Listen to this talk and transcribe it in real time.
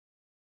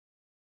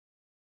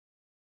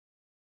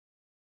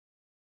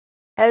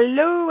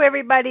Hello,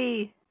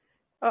 everybody.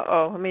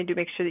 Uh-oh, let me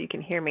make sure that you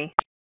can hear me.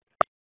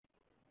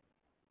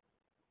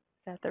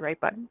 Is that the right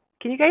button?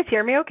 Can you guys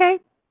hear me okay?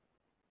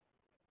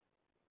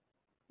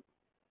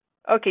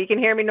 Okay, you can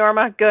hear me,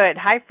 Norma? Good.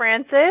 Hi,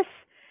 Francis.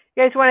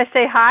 You guys want to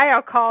say hi?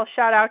 I'll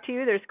shout out to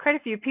you. There's quite a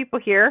few people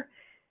here.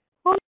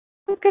 Oh,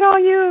 look at all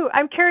you.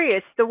 I'm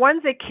curious. The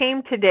ones that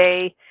came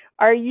today,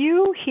 are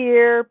you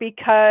here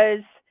because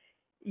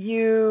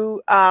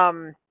you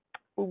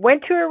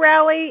went to a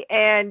rally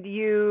and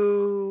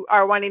you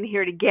are wanting to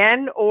hear it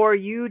again, or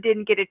you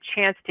didn't get a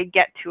chance to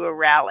get to a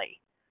rally?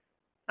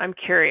 I'm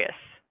curious.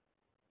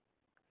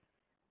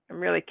 I'm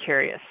really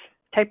curious.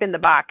 Type in the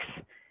box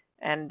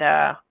and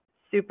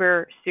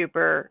super,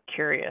 super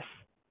curious.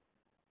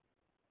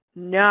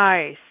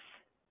 Nice.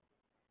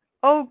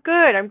 Oh,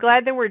 good. I'm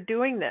glad that we're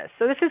doing this.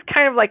 So this is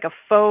kind of like a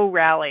faux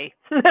rally.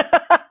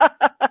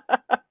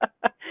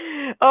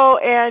 Oh,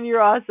 Anne,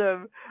 you're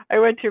awesome. I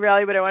went to a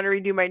rally, but I want to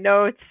redo my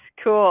notes.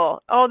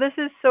 Cool. Oh, this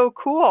is so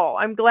cool.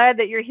 I'm glad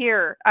that you're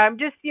here. I'm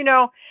just,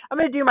 I'm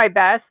going to do my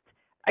best.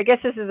 I guess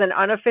this is an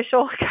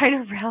unofficial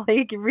kind of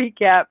rally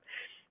recap.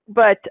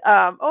 But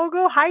oh,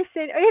 go hi,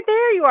 Cindy. Hey,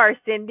 there you are,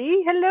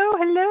 Cindy. Hello,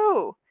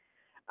 hello.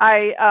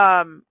 I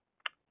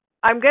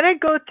I'm gonna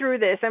go through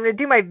this. I'm gonna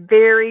do my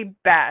very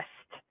best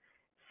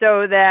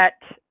so that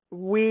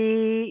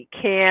you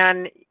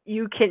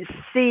can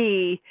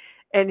see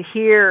and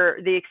hear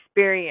the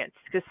experience,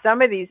 because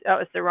some of these, oh,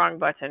 it's the wrong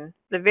button,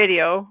 the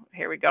video,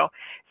 here we go,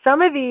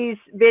 some of these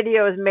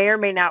videos may or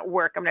may not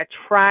work. I'm going to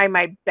try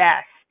my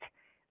best.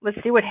 Let's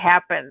see what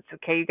happens.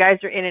 Okay, you guys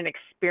are in an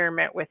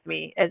experiment with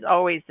me as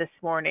always this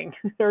morning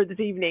or this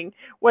evening,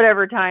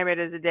 whatever time it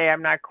is a day,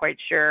 I'm not quite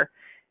sure.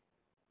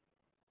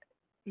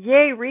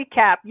 Yay,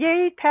 recap.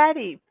 Yay,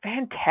 Patty.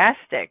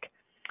 Fantastic.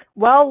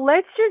 Well,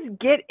 let's just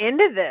get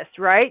into this,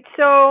 right?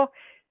 So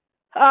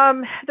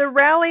the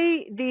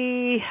rally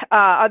the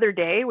other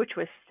day, which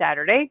was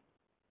Saturday,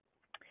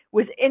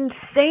 was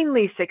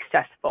insanely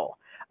successful.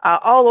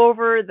 All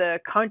over the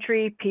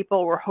country,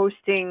 people were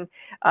hosting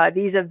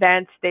these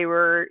events. They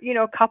were,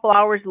 a couple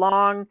hours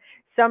long.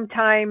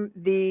 Sometimes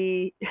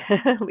the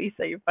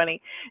Lisa, you're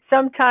funny.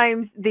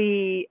 Sometimes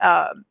the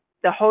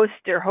host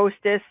or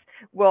hostess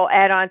will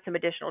add on some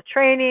additional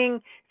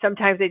training.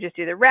 Sometimes they just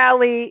do the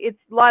rally. It's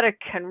a lot of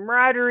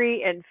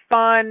camaraderie and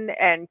fun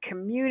and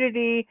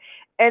community,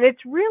 and it's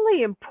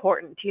really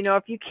important.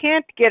 If you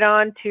can't get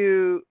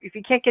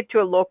to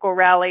a local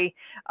rally,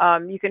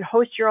 you can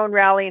host your own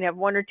rally and have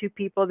one or two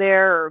people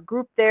there or a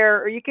group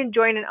there, or you can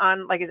join an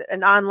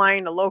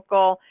online, a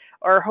local,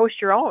 or host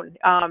your own.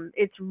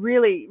 It's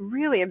really,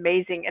 really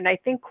amazing, and I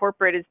think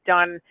corporate has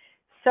done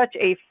such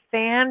a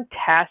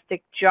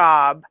fantastic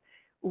job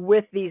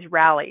with these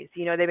rallies.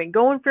 They've been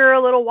going for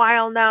a little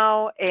while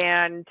now,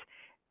 and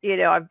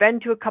I've been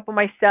to a couple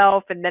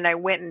myself, and then I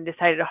went and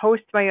decided to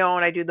host my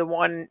own. I do the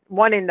one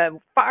in the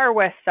far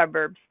west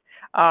suburbs.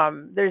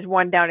 There's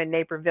one down in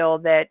Naperville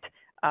that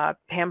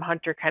Pam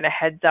Hunter kind of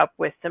heads up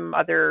with some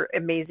other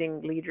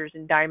amazing leaders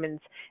and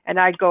diamonds, and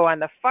I go on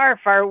the far,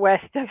 far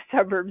west of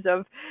suburbs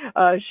of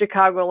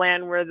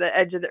Chicagoland, where the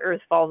edge of the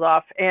earth falls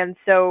off. And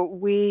so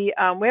we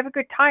have a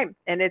good time,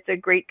 and it's a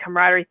great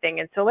camaraderie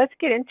thing. And so let's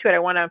get into it. I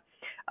want to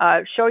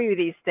show you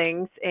these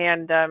things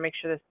and make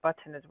sure this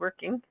button is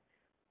working.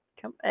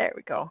 There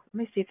we go. Let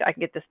me see if I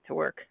can get this to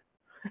work.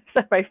 It's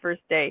not my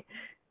first day.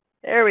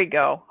 There we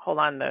go. Hold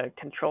on, the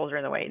controls are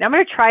in the way. Now I'm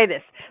going to try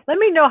this.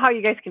 Let me know how you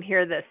guys can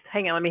hear this.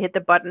 Hang on, let me hit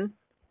the button.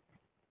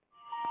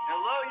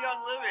 Hello, Young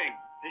Living.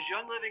 As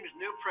Young Living's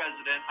new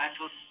president, I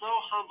feel so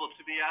humbled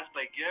to be asked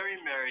by Gary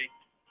and Mary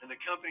and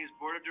the company's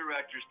board of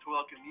directors to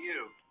welcome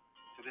you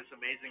to this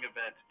amazing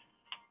event.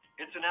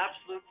 It's an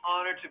absolute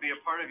honor to be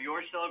a part of your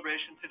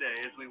celebration today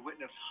as we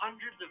witness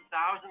hundreds of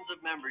thousands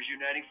of members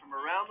uniting from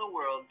around the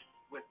world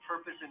with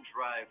purpose and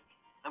drive.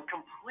 I'm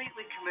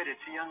completely committed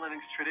to Young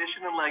Living's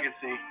tradition and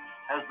legacy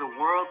as the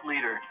world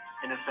leader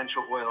in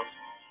essential oils.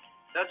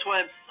 That's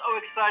why I'm so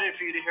excited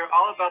for you to hear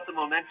all about the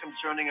momentum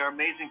surrounding our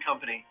amazing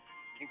company,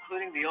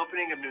 including the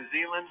opening of New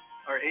Zealand,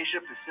 our Asia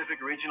Pacific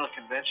Regional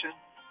Convention,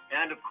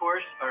 and of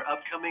course, our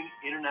upcoming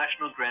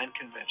International Grand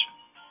Convention.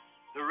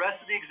 The rest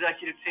of the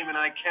executive team and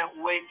I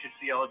can't wait to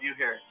see all of you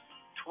here.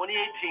 2018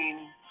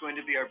 is going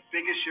to be our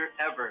biggest year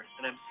ever,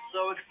 and I'm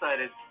so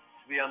excited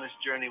to be on this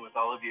journey with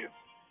all of you.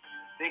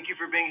 Thank you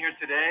for being here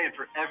today and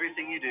for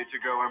everything you do to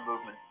grow our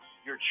movement.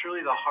 You're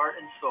truly the heart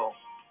and soul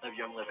of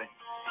Young Living.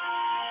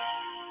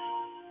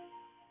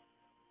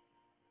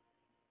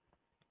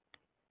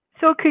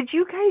 So could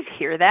you guys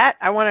hear that?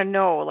 I want to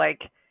know,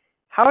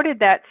 how did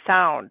that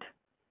sound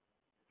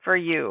for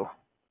you?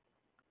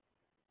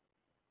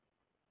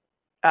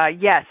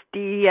 Yes,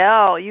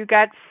 DL, you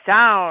got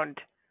sound.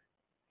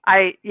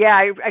 I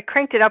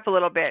cranked it up a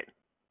little bit.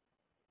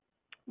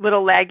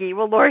 Little laggy.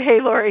 Well, Lori, hey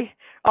Lori,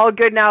 all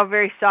good now,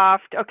 very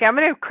soft. Okay, I'm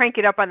gonna crank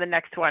it up on the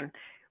next one.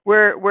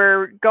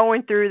 We're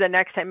going through the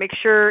next time. Make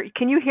sure,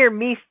 can you hear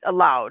me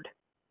loud?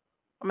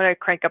 I'm gonna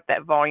crank up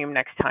that volume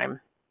next time.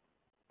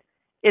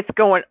 It's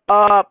going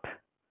up.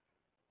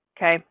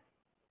 Okay.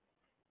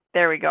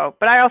 There we go.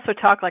 But I also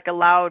talk like a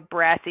loud,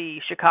 brassy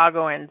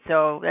Chicagoan,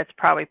 so that's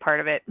probably part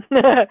of it.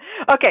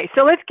 Okay,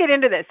 so let's get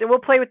into this, and we'll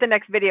play with the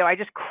next video. I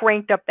just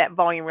cranked up that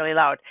volume really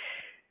loud.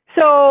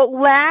 So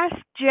last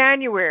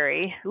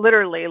January,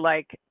 literally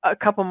like a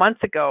couple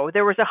months ago,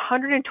 there was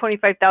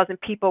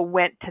 125,000 people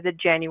went to the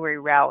January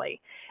rally,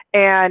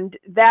 and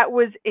that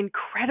was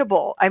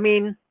incredible. I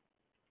mean,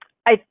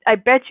 I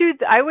bet you,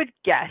 I would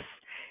guess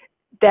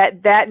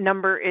that that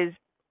number is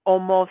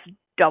almost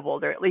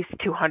doubled, or at least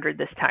 200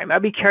 this time.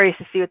 I'd be curious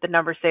to see what the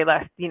numbers say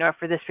last,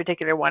 for this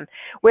particular one.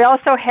 We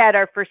also had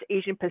our first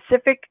Asian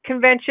Pacific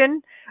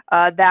convention.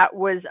 That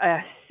was a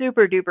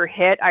super duper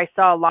hit. I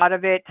saw a lot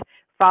of it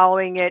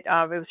following it. It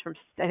was from,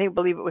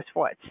 believe it was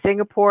what,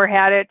 Singapore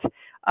had it.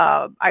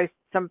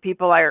 Some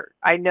people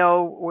I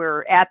know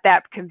were at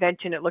that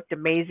convention. It looked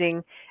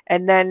amazing.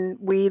 And then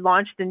we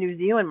launched the New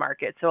Zealand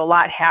market. So a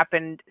lot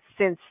happened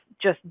since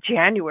just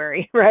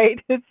January,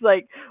 right? It's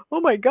like, oh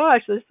my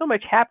gosh, there's so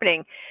much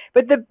happening.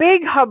 But the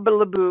big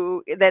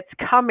hullabaloo that's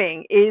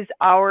coming is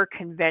our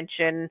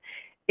convention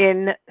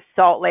in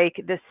Salt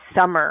Lake this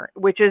summer,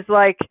 which is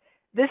like,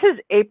 this is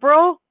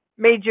April,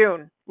 May,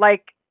 June.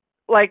 Like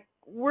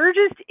we're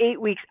just 8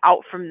 weeks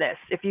out from this,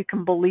 if you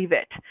can believe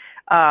it.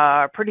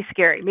 Pretty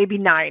scary. Maybe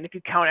 9 if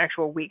you count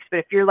actual weeks. But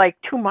if you're like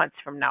 2 months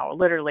from now,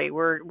 literally,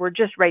 we're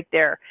just right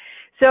there.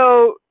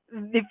 So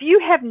if you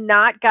have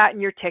not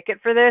gotten your ticket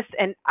for this,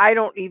 and I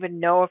don't even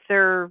know if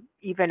they're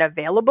even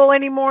available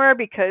anymore,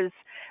 because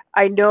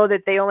I know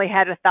that they only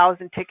had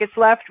 1,000 tickets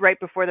left right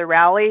before the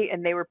rally,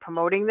 and they were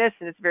promoting this,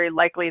 and it's very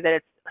likely that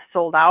it's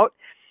sold out.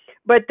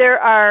 But there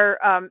are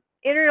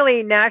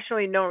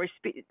nationally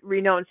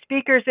renowned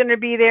speakers going to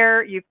be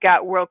there. You've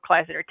got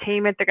world-class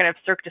entertainment. They're going to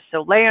have Cirque du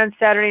Soleil on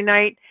Saturday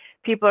night.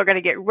 People are going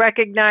to get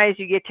recognized.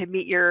 You get to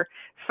meet your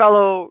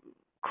fellow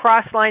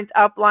cross lines,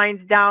 up lines,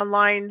 down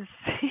lines,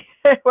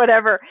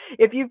 whatever.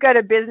 If you've got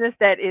a business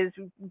that is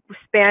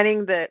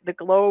spanning the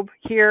globe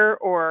here,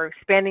 or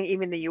spanning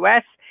even the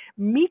U.S.,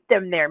 meet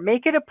them there.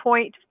 Make it a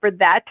point for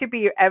that to be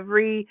your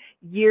every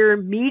year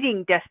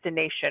meeting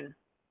destination.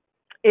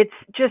 It's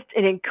just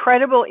an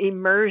incredible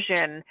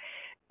immersion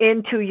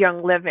into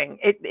Young Living.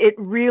 It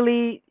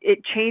really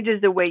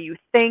changes the way you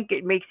think.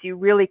 It makes you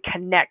really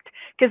connect.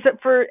 Because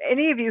for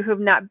any of you who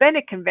have not been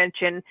to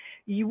convention,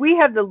 we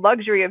have the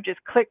luxury of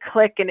just click,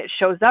 and it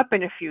shows up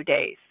in a few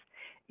days.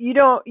 You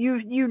know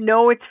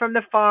it's from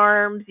the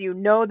farms. You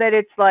know that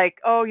it's like,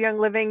 oh, Young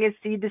Living is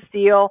seed to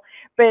seal.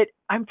 But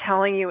I'm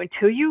telling you,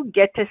 until you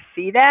get to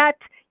see that,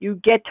 you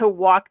get to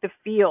walk the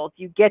field.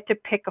 You get to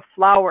pick a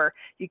flower.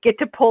 You get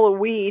to pull a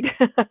weed.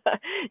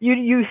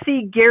 You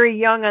see Gary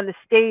Young on the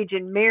stage,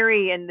 and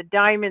Mary, and the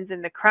diamonds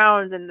and the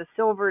crowns and the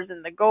silvers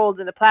and the golds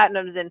and the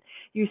platinums, and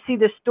you see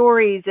the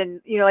stories. And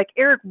like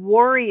Eric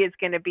Worre is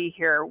going to be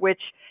here,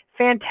 which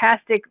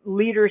fantastic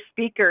leader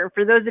speaker.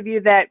 For those of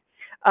you that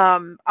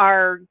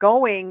are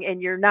going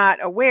and you're not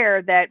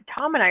aware, that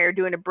Tom and I are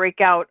doing a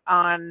breakout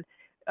on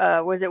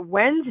was it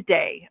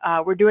Wednesday?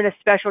 We're doing a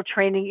special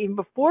training even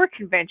before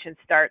convention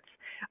starts,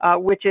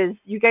 which is,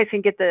 you guys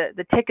can get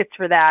the tickets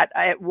for that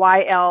at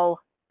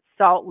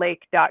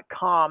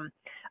ylsaltlake.com,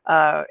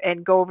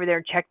 and go over there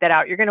and check that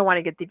out. You're going to want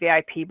to get the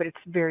VIP, but it's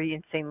very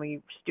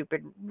insanely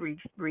stupid,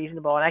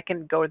 reasonable, and I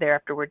can go there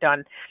after we're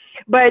done.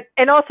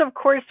 And also, of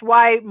course,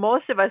 why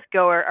most of us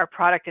go are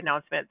product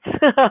announcements.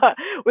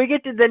 We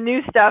get to the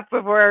new stuff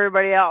before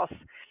everybody else.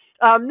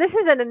 This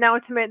is an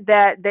announcement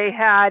that they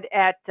had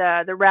at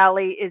the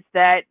rally, is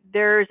that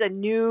there's a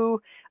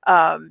new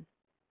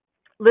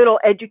little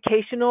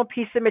educational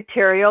piece of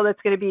material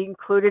that's going to be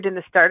included in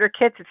the starter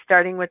kits. It's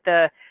starting with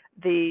the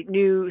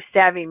new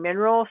Savvy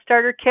Mineral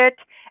starter kit,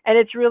 and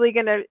it's really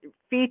going to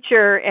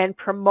feature and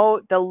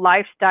promote the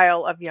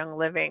lifestyle of Young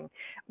Living,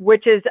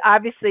 which is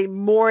obviously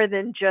more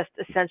than just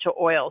essential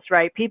oils,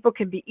 right? People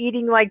can be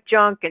eating like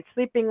junk and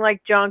sleeping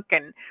like junk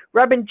and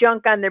rubbing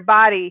junk on their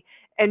body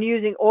and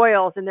using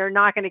oils, and they're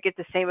not going to get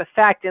the same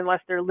effect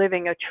unless they're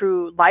living a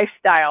true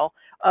lifestyle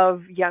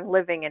of Young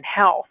Living and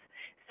health.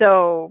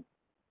 So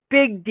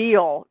big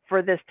deal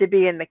for this to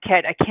be in the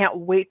kit. I can't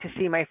wait to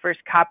see my first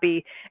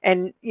copy.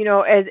 And,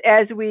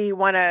 as we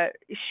want to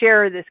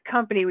share this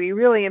company, we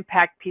really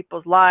impact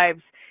people's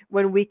lives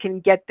when we can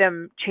get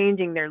them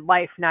changing their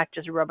life, not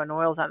just rubbing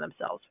oils on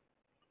themselves.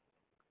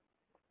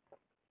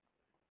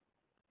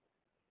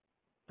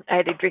 I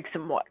had to drink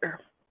some water.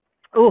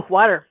 Oh,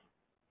 water.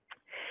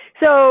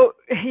 So,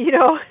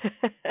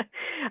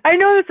 I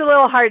know it's a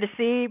little hard to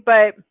see,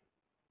 but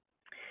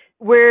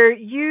where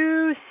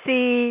you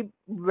see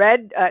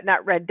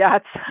not red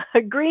dots,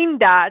 green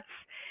dots,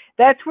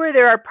 that's where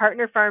there are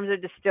partner farms or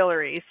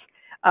distilleries.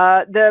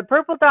 The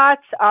purple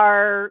dots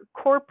are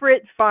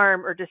corporate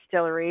farm or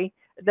distillery.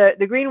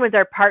 The green ones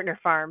are partner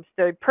farms.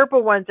 The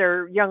purple ones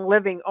are Young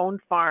Living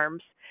owned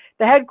farms.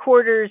 The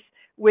headquarters,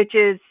 which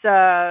is,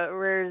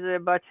 where's the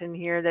button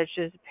here? That's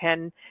just a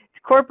pen.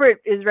 Corporate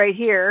is right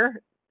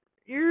here.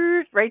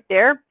 Right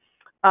there.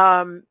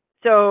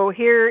 So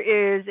here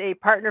is a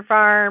partner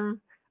farm,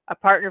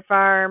 partner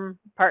farm,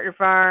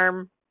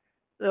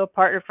 little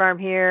partner farm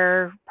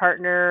here,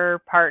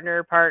 partner.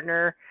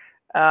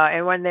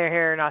 and one there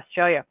here in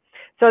Australia.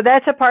 So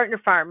that's a partner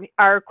farm.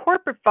 Our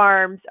corporate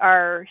farms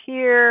are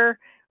here.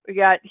 We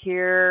got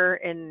here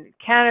in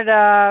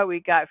Canada. We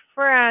got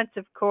France,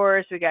 of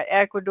course. We got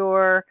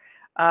Ecuador.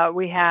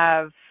 We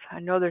have, I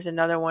know there's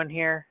another one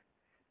here.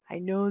 I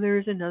know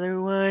there's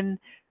another one.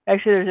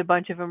 Actually, there's a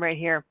bunch of them right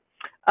here.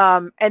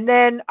 And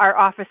then our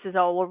offices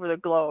all over the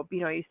globe.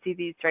 You know, you see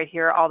these right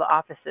here, all the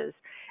offices.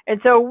 And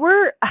so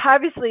we're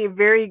obviously a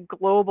very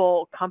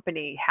global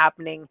company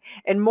happening,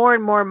 and more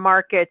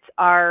markets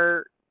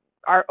are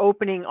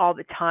opening all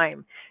the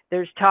time.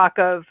 There's talk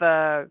of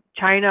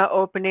China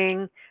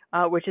opening,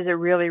 which is a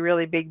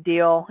really big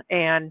deal,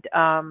 and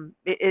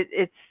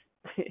it's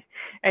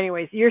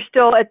anyways, you're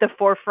still at the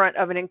forefront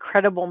of an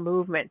incredible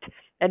movement,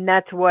 and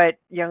that's what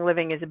Young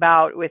Living is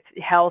about, with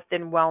health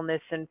and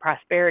wellness and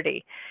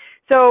prosperity.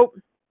 So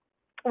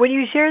when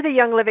you share the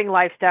Young Living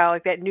lifestyle,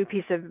 like that new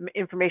piece of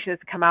information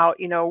that's come out,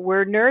 you know,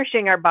 we're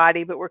nourishing our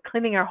body, but we're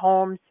cleaning our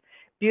homes,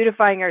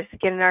 beautifying our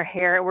skin and our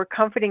hair, and we're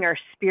comforting our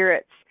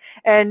spirits.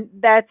 And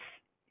that's,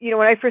 you know,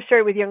 when I first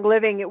started with Young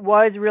Living, it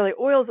was really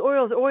oils,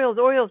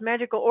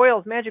 magical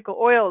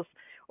oils,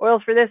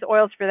 oils for this,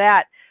 oils for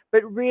that.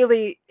 But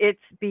really, it's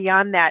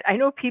beyond that. I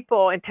know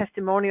people and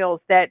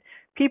testimonials that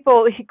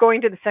people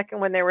going to the second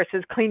one there where it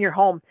says clean your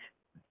home.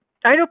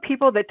 I know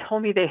people that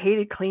told me they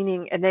hated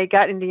cleaning and they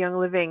got into Young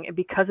Living, and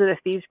because of the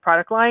Thieves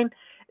product line,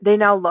 they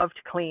now love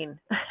to clean.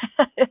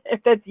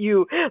 If that's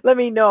you, let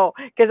me know,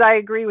 because I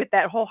agree with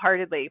that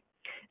wholeheartedly.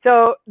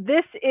 So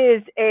this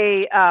is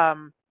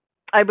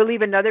I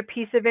believe another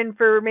piece of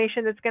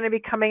information that's going to be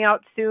coming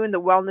out soon,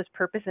 the Wellness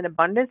Purpose and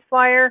Abundance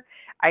Flyer.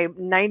 I'm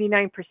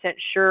 99%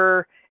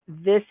 sure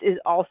this is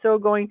also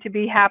going to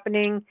be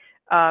happening,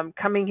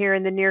 coming here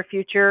in the near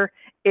future.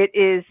 It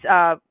is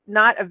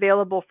not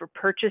available for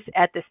purchase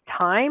at this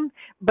time,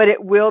 but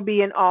it will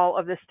be in all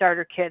of the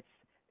starter kits,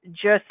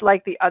 just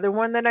like the other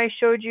one that I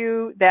showed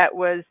you. That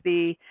was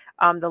the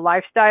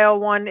lifestyle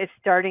one. Is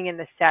starting in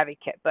the Savvy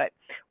kit, but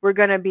we're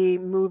going to be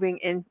moving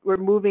in. We're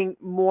moving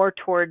more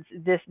towards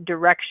this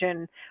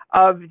direction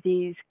of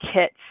these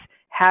kits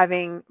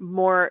having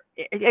more,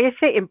 I guess,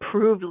 say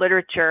improved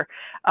literature.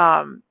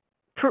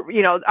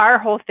 You know, our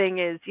whole thing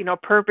is, you know,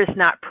 purpose,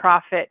 not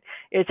profit,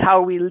 is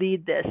how we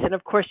lead this. And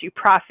of course, you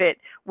profit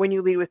when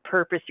you lead with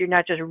purpose. You're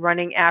not just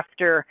running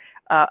after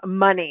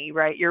money,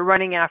 right? You're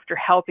running after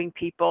helping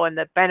people, and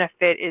the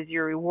benefit is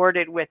you're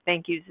rewarded with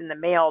thank yous in the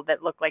mail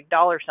that look like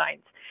dollar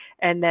signs.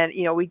 And then,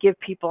 you know, we give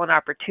people an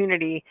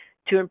opportunity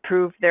to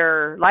improve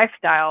their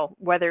lifestyle,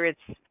 whether it's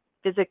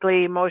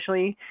physically,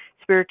 emotionally,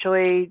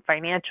 spiritually,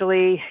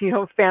 financially, you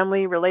know,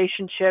 family,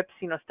 relationships,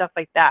 you know, stuff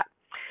like that.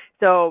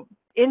 So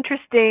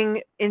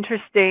interesting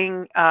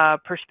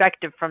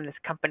perspective from this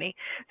company.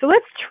 So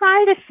let's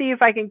try to see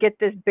if I can get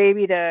this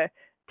baby to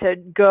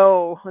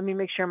go. Let me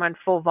make sure I'm on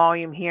full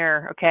volume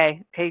here.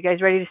 Okay, you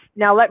guys ready to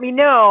now? Let me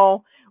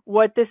know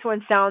what this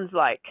one sounds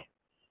like.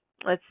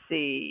 Let's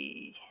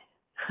see.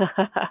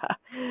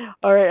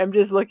 All right, I'm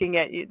just looking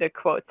at the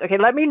quotes. Okay,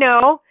 let me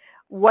know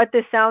what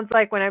this sounds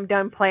like when I'm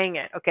done playing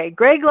it. Okay,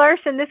 Greg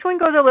Larson. This one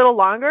goes a little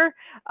longer,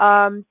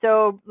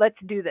 so let's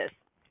do this.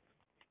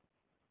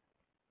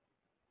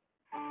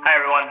 Hi,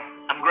 everyone.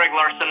 I'm Greg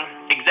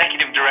Larson,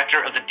 Executive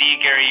Director of the D.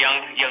 Gary Young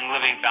Young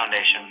Living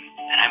Foundation,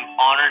 and I'm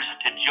honored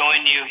to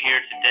join you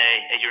here today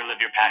at your Live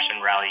Your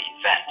Passion Rally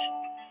event.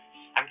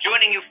 I'm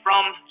joining you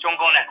from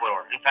Chongon,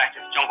 Ecuador. In fact,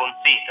 it's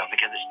Chongoncito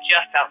because it's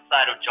just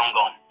outside of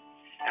Chongon.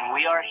 And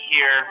we are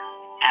here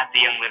at the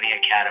Young Living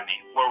Academy,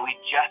 where we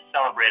just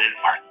celebrated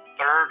our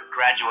third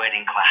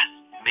graduating class,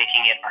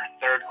 making it our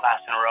third class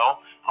in a row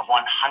of 100%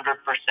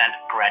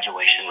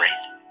 graduation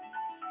rate.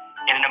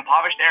 In an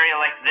impoverished area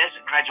like this,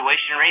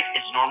 graduation rate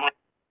is normally...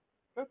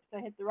 Oops,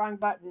 I hit the wrong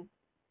button.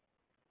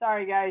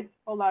 Sorry, guys.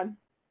 Hold on.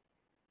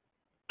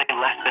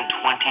 Less than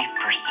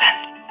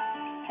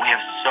 20%. We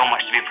have so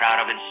much to be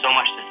proud of and so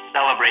much to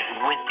celebrate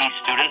with these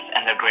students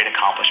and their great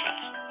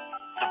accomplishments.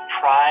 The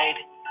pride,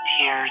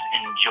 tears,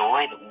 and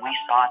joy that we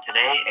saw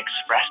today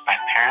expressed by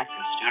parents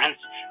and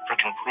students for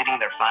completing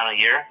their final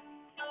year,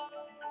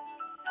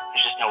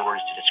 there's just no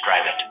words to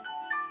describe it.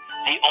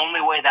 The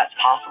only way that's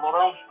possible,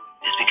 though,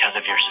 is because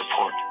of your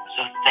support.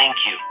 So thank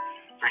you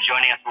for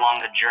joining us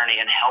along the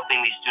journey and helping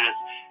these students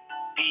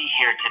be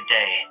here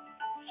today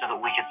so that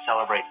we could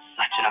celebrate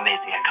such an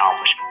amazing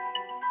accomplishment.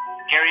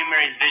 Gary and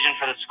Mary's vision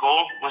for the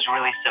school was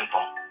really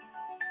simple.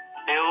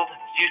 Build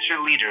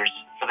future leaders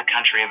for the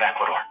country of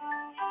Ecuador.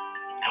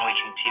 And we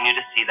continue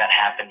to see that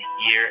happen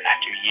year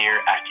after year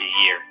after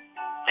year.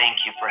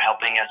 Thank you for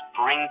helping us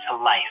bring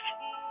to life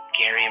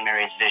Gary and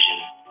Mary's vision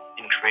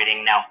in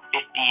creating now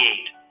 58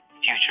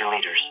 future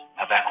leaders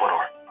of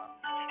Ecuador.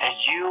 As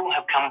you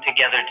have come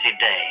together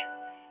today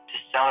to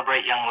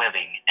celebrate Young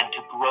Living and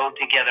to grow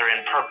together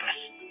in purpose,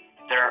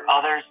 there are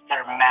others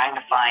that are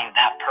magnifying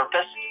that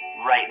purpose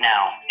right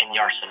now in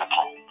Yarsa,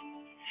 Nepal.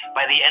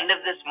 By the end of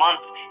this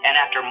month, and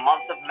after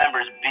months of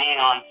members being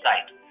on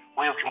site,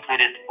 we have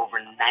completed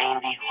over 90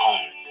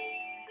 homes.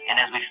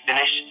 And as we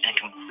finish and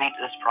complete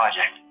this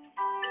project,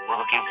 we're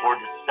looking forward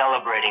to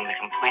celebrating the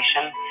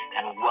completion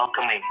and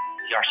welcoming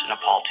DRC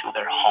Nepal to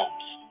their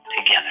homes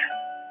together.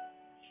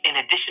 In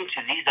addition to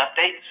these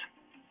updates,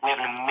 we have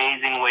an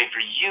amazing way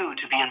for you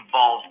to be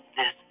involved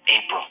this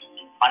April.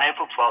 On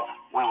April 12th,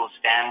 we will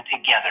stand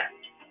together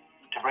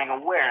to bring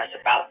awareness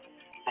about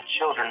the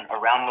children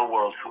around the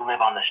world who live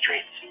on the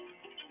streets.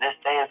 This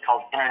day is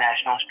called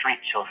International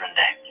Street Children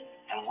Day,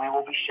 and we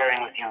will be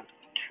sharing with you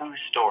 2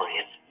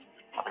 stories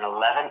of an 11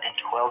 and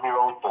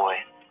 12-year-old boy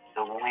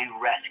that we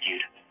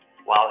rescued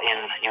while in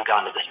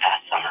Uganda this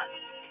past summer.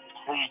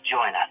 Please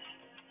join us.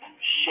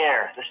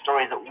 Share the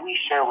stories that we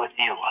share with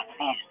you of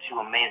these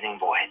 2 amazing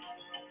boys.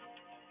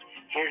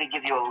 Here to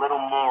give you a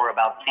little more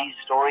about these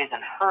stories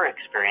and her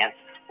experience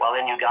while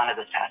in Uganda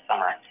this past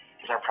summer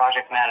is our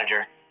project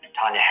manager,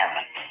 Tanya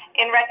Herman.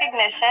 In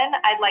recognition,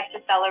 I'd like to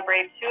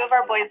celebrate 2 of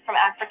our boys from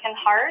African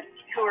Heart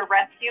who were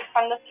rescued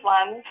from the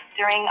slums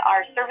during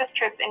our service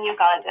trip in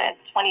Uganda in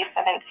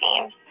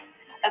 2017.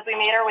 As we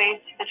made our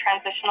way to the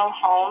transitional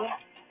home,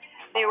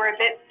 they were a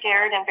bit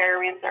scared and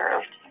very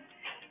reserved.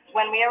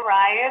 When we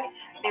arrived,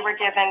 they were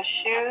given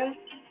shoes,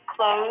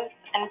 clothes,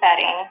 and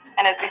bedding,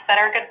 and as we said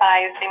our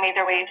goodbyes, they made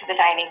their way to the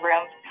dining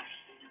room.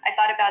 I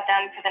thought about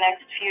them for the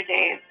next few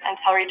days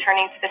until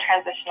returning to the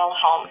transitional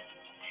home.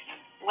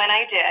 When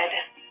I did,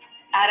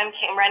 Adam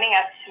came running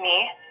up to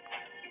me,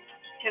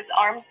 his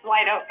arms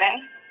wide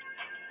open,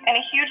 and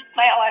a huge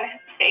smile on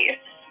his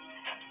face.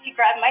 He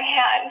grabbed my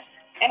hand,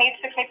 and he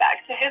took me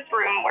back to his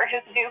room where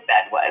his new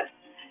bed was.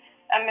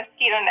 A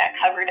mosquito net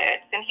covered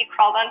it, and he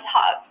crawled on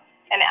top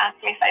and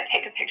asked me if I'd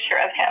take a picture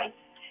of him.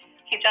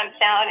 He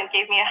jumped down and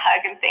gave me a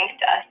hug and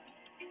thanked us.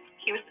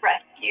 He was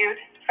rescued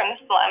from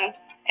the slums,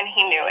 and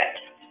he knew it.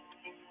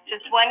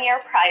 Just 1 year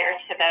prior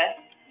to this,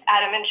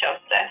 Adam and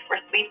Joseph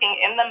were sleeping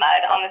in the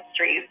mud on the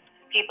streets,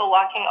 people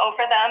walking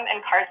over them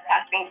and cars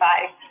passing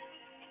by.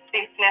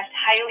 They sniffed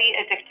highly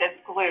addictive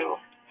glue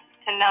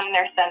to numb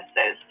their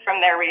senses from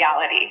their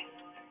reality.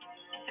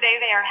 Today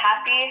they are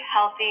happy,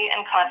 healthy,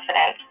 and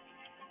confident.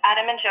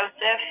 Adam and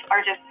Joseph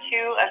are just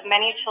 2 of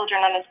many children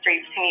on the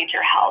streets who need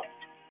your help.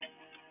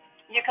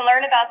 You can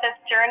learn about this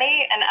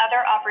journey and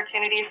other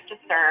opportunities to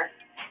serve.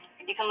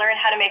 You can learn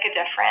how to make a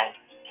difference.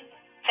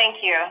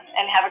 Thank you,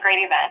 and have a great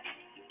event.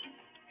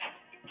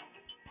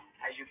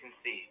 As you can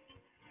see,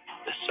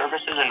 the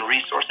services and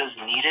resources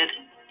needed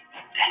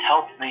to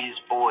help these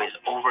boys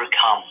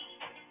overcome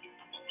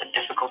the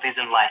difficulties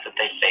in life that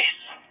they face.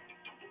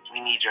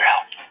 We need your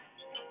help.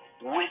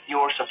 With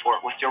your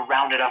support, with your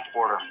rounded up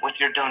order, with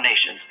your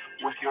donations,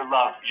 with your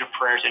love, your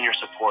prayers, and your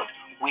support,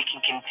 we can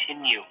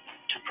continue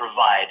to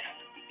provide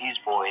these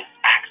boys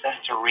access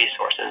to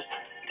resources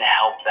to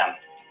help them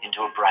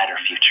into a brighter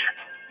future.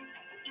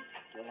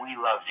 We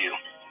love you.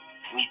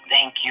 We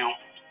thank you.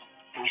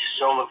 We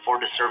so look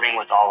forward to serving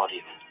with all of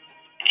you.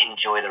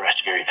 Enjoy the rest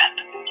of your event.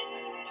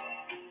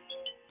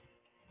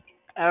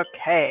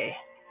 Okay.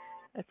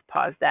 Let's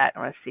pause that. I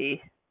want to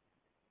see.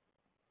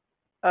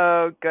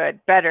 Oh,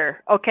 good.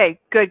 Better. Okay.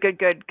 Good.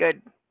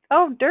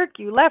 Oh, Dirk,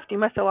 you left. You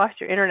must have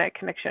lost your internet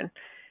connection.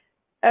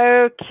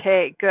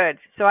 Okay, good.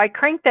 So I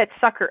cranked that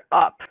sucker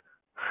up.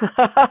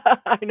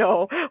 I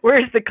know.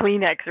 Where's the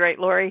Kleenex, right,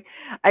 Lori?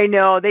 I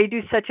know. They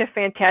do such a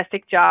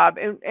fantastic job.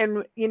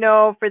 And you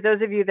know, for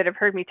those of you that have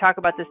heard me talk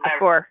about this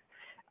before,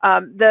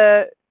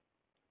 the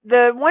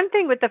one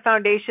thing with the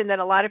foundation that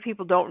a lot of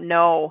people don't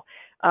know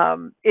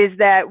is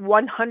that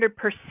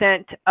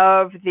 100%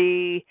 of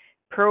the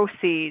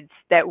proceeds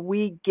that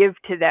we give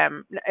to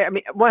them, I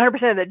mean,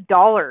 100% of the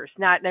dollars,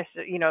 not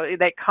necessarily, you know,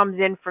 that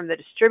comes in from the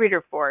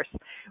distributor force,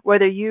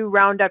 whether you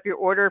round up your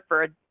order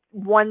for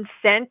 1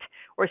 cent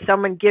or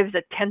someone gives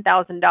a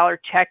 $10,000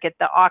 check at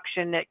the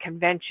auction at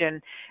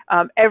convention,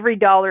 every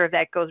dollar of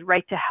that goes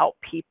right to help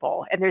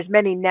people. And there's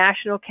many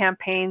national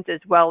campaigns as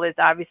well as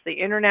obviously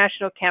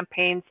international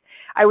campaigns.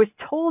 I was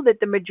told that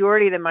the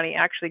majority of the money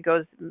actually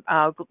goes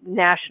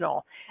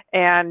national,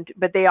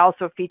 but they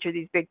also feature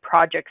these big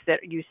projects that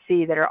you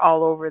see that are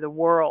all over the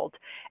world.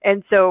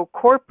 And so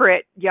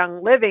corporate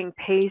Young Living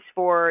pays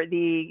for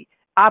the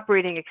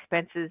operating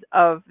expenses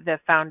of the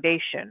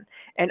foundation,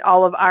 and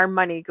all of our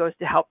money goes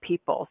to help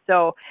people.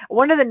 So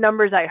one of the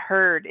numbers I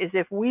heard is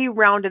if we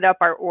rounded up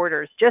our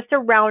orders, just a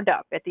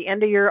roundup at the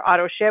end of your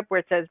auto ship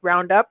where it says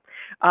roundup,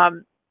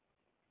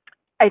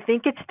 I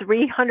think it's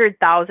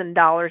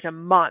 $300,000 a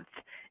month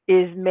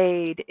is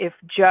made if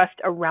just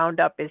a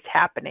roundup is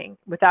happening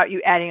without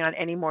you adding on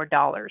any more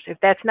dollars. If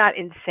that's not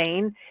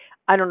insane,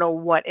 I don't know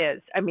what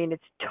is. I mean,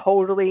 it's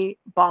totally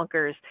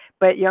bonkers,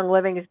 but Young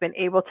Living has been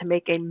able to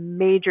make a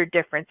major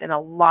difference in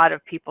a lot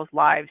of people's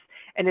lives,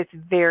 and it's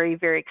very,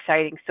 very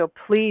exciting. So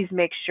please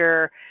make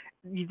sure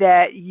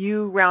that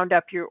you round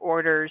up your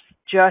orders,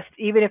 just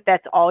even if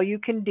that's all you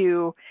can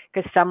do,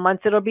 because some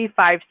months it'll be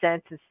 5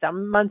 cents and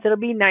some months it'll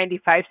be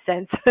 95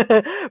 cents,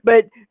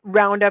 but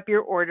round up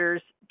your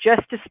orders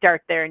just to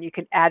start there, and you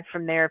can add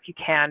from there if you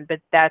can,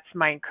 but that's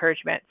my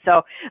encouragement.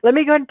 So let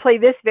me go ahead and play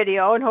this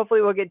video, and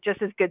hopefully we'll get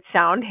just as good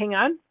sound. Hang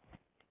on.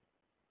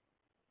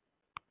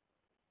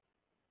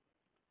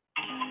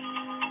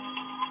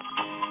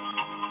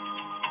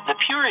 The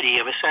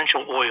purity of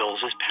essential oils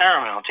is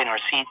paramount in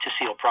our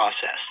seed-to-seal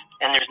process,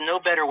 and there's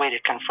no better way to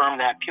confirm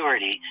that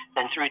purity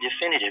than through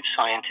definitive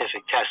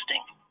scientific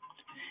testing.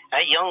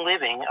 At Young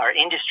Living, our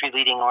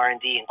industry-leading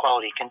R&D and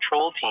quality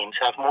control teams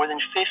have more than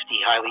 50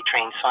 highly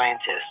trained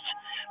scientists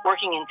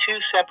working in 2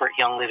 separate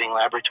Young Living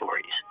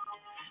laboratories.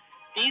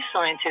 These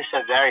scientists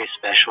have various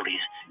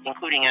specialties,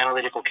 including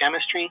analytical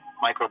chemistry,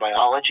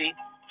 microbiology,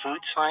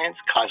 food science,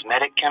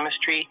 cosmetic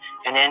chemistry,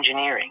 and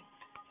engineering,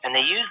 and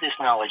they use this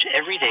knowledge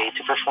every day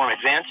to perform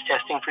advanced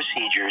testing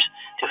procedures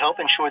to help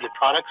ensure the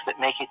products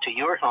that make it to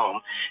your home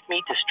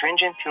meet the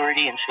stringent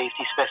purity and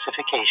safety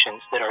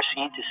specifications that our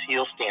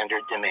seed-to-seal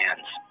standard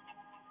demands.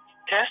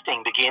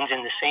 Testing begins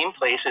in the same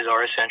place as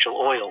our essential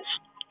oils,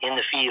 in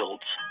the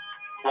fields.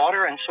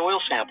 Water and soil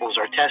samples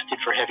are tested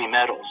for heavy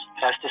metals,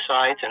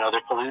 pesticides, and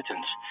other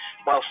pollutants,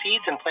 while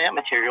seeds and plant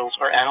materials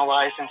are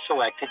analyzed and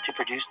selected to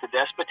produce the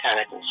best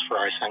botanicals for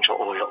our essential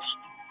oils.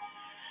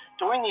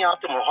 During the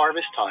optimal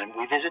harvest time,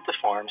 we visit the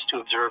farms to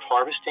observe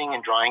harvesting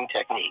and drying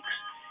techniques,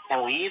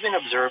 and we even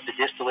observe the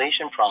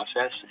distillation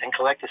process and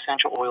collect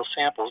essential oil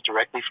samples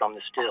directly from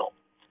the still.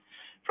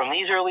 From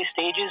these early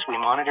stages, we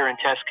monitor and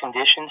test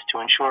conditions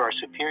to ensure our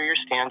superior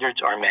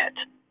standards are met.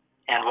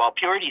 And while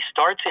purity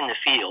starts in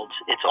the fields,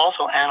 it's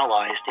also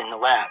analyzed in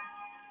the lab.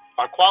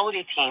 Our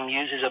quality team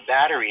uses a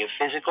battery of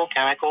physical,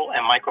 chemical,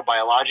 and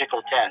microbiological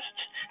tests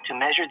to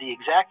measure the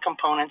exact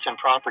components and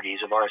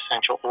properties of our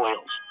essential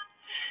oils.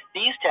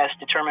 These tests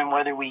determine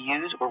whether we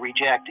use or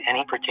reject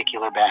any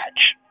particular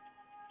batch.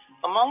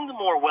 Among the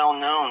more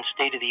well-known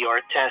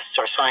state-of-the-art tests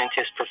our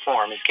scientists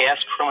perform is gas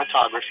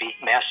chromatography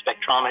mass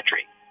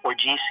spectrometry, or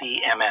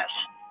GCMS.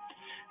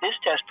 This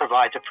test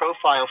provides a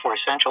profile for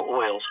essential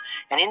oils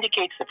and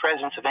indicates the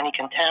presence of any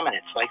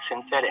contaminants like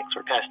synthetics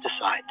or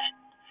pesticides.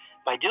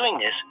 By doing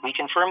this, we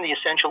confirm the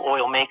essential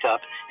oil makeup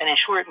and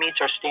ensure it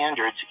meets our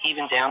standards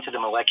even down to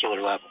the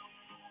molecular level.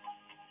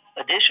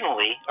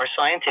 Additionally, our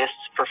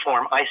scientists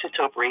perform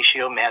isotope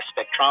ratio mass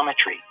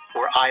spectrometry,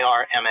 or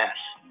IRMS.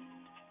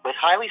 With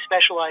highly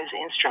specialized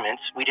instruments,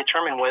 we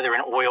determine whether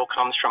an oil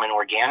comes from an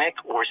organic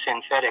or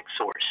synthetic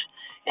source,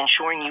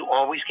 ensuring you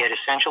always get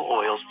essential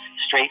oils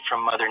straight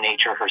from Mother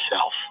Nature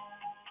herself.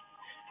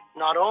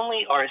 Not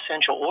only are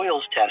essential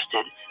oils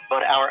tested,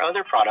 but our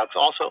other products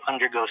also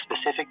undergo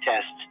specific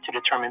tests to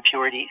determine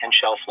purity and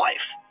shelf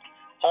life.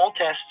 All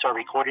tests are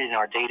recorded in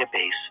our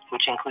database,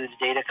 which includes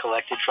data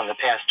collected from the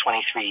past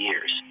 23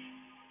 years.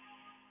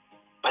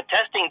 But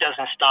testing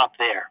doesn't stop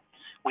there.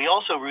 We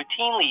also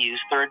routinely use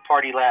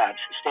third-party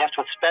labs staffed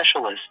with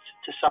specialists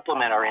to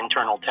supplement our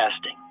internal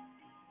testing.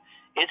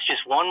 It's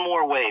just one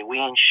more way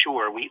we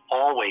ensure we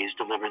always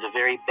deliver the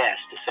very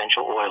best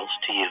essential oils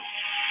to you.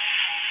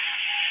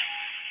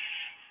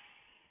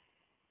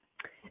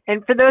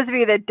 And for those of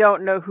you that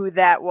don't know who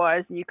that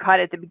was, and you caught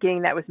it at the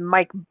beginning, that was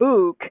Mike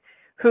Book,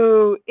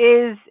 who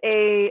is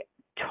a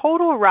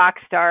total rock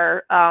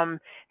star,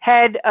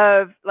 head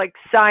of like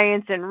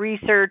science and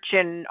research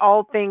and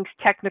all things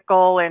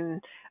technical.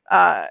 And,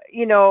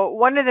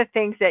 one of the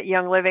things that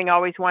Young Living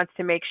always wants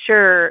to make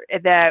sure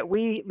that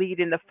we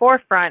lead in the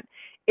forefront,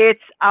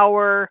 it's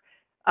our,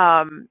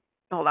 hold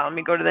on, let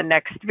me go to the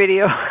next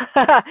video,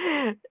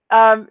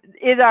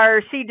 is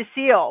our seed to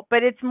seal.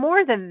 But it's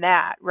more than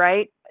that,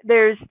 right?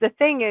 The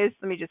thing is,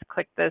 let me just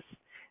click this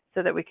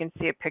so that we can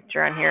see a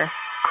picture on here.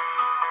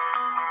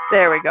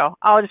 There we go.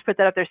 I'll just put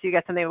that up there so you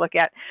got something to look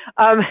at.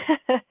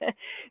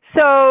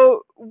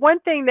 So one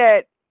thing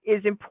that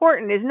is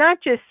important is not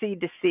just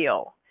seed to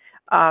seal.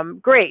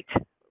 Great.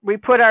 We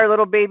put our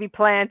little baby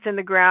plants in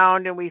the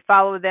ground and we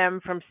follow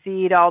them from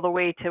seed all the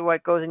way to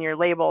what goes in your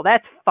label.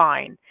 That's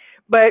fine.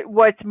 But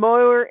what's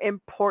more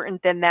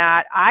important than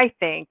that, I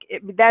think,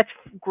 that's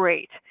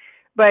great,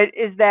 but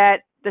is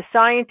that the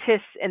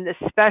scientists and the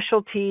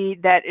specialty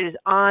that is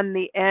on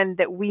the end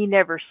that we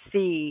never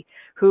see,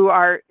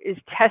 is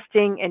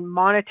testing and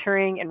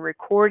monitoring and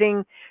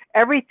recording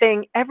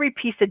everything, every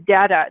piece of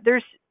data.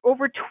 There's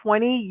over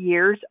 20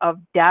 years of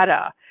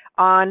data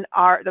on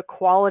the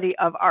quality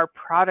of our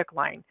product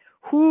line.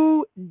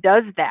 Who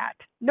does that?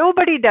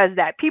 Nobody does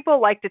that. People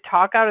like to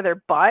talk out of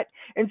their butt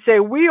and say,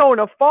 we own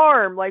a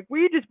farm, like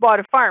we just bought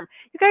a farm.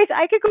 You guys,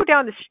 I could go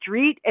down the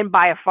street and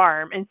buy a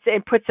farm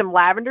and put some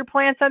lavender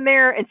plants on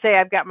there and say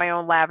I've got my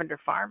own lavender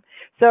farm.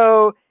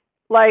 So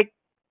like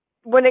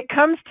when it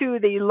comes to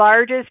the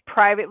largest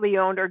privately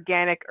owned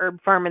organic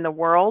herb farm in the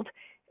world,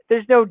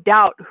 there's no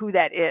doubt who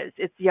that is.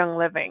 It's Young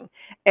Living.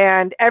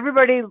 And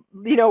everybody,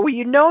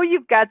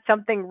 you've got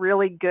something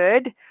really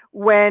good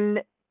when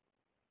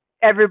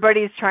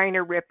everybody's trying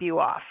to rip you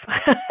off.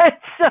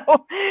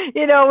 So,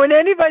 when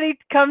anybody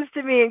comes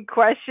to me and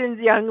questions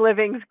Young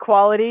Living's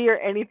quality or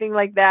anything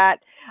like that,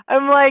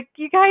 I'm like,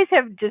 you guys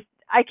have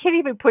I can't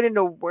even put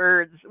into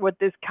words what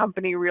this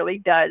company really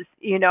does,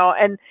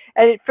 and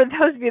for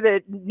those of you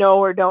that know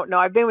or don't know,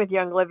 I've been with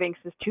Young Living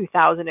since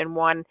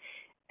 2001,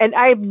 and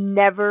I've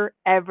never,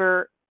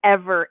 ever,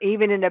 ever,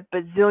 even in a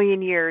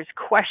bazillion years,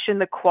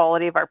 questioned the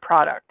quality of our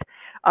product.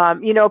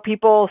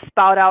 People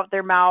spout out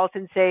their mouth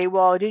and say,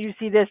 well, did you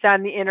see this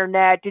on the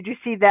internet? Did you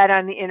see that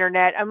on the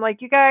internet? I'm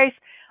like, you guys,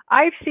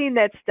 I've seen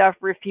that stuff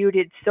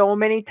refuted so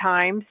many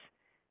times.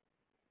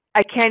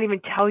 I can't even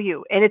tell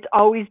you, and it's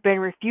always been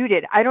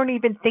refuted. I don't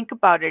even think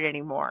about it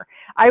anymore.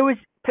 I was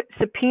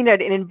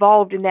subpoenaed and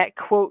involved in that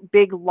quote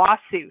big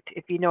lawsuit,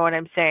 if you know what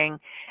I'm saying,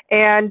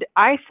 and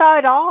I saw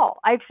it all.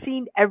 I've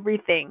seen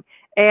everything,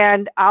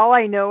 and all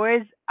I know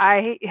is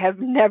I have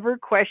never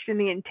questioned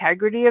the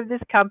integrity of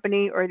this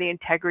company or the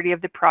integrity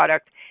of the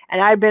product,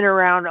 and I've been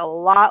around a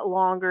lot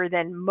longer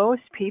than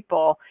most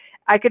people.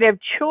 I could have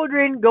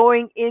children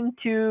going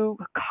into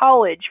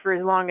college for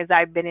as long as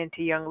I've been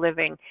into Young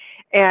Living,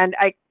 and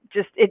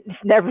it's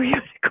never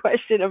even a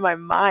question in my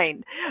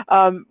mind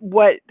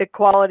what the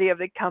quality of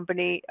the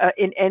company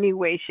in any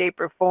way, shape,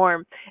 or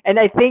form. And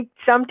I think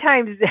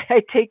sometimes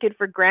I take it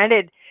for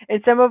granted, and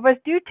some of us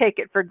do take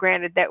it for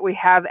granted that we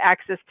have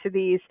access to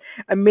these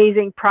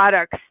amazing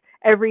products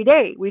every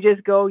day. We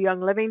just go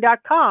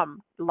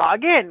youngliving.com,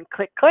 log in,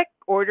 click, click,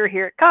 order,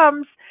 here it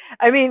comes.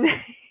 I mean,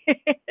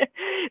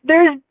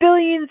 there's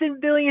billions and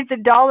billions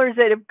of dollars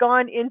that have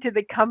gone into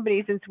the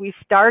company since we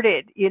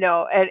started,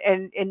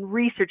 and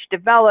research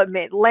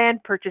development,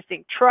 land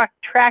purchasing,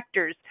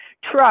 tractors,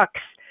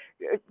 trucks,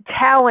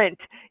 talent,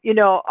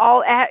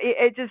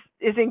 it just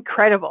is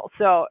incredible.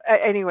 So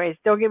anyways,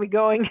 don't get me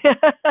going.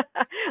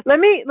 let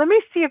me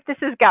see if this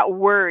has got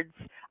words.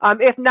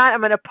 If not, I'm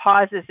going to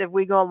pause this if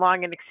we go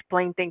along and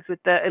explain things with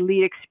the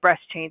Elite Express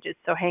changes.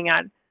 So hang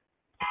on.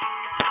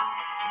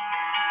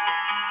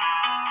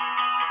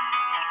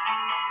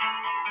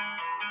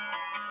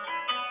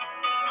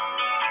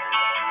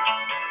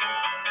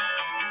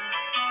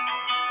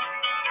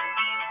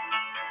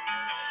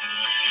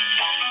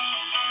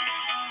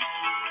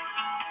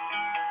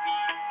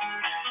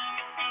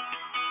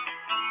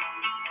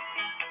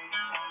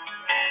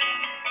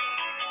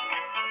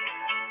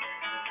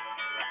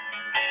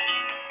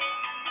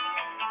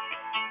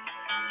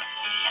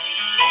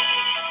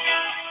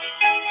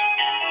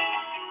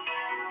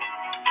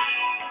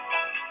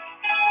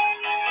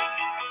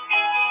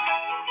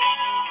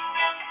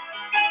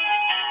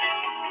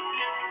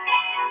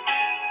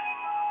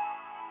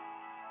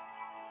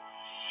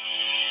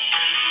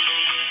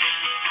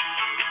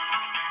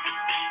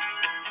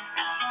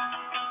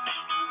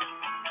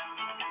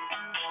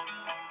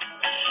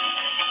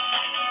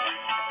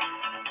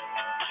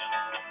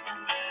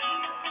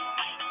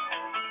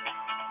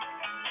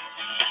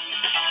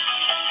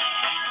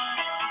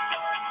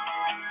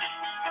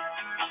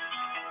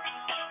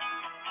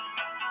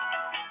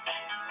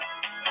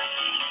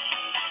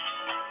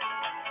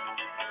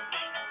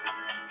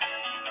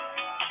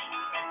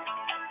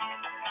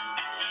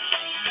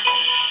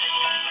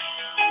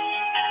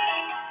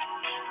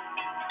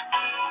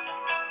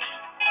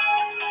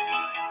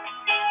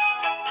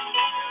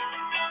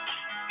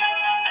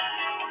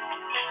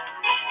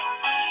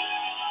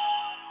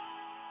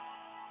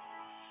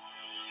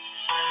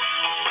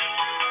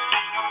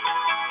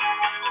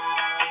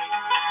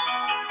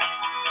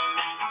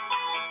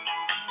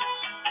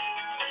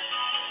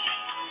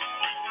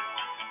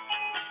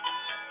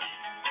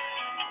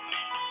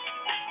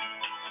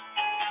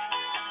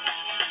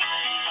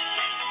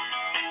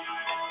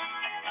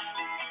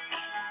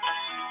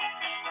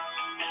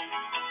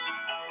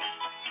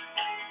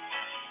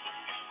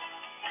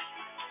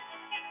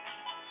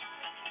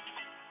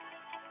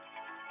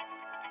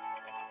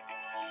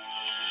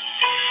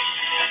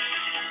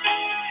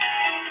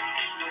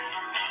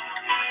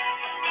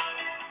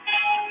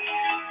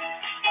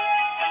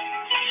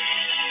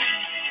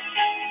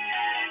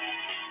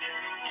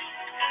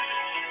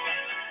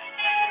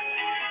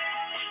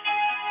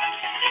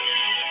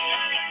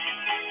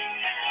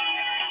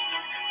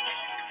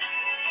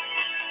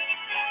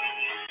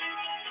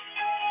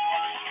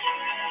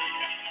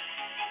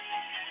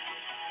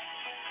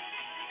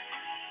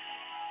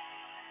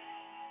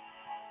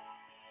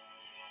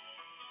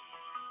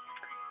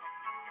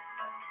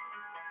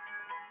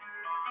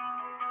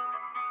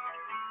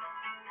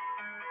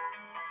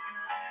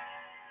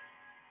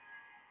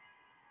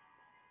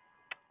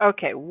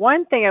 Okay,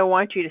 one thing I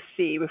want you to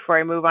see before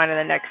I move on to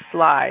the next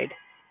slide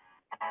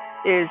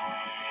is,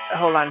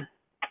 hold on.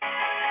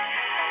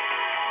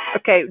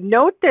 Okay,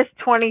 note this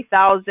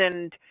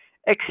 20,000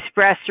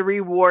 Express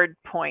reward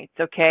points,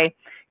 okay?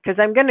 Because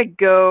I'm going to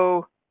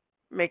go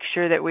make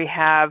sure that we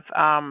have,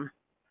 I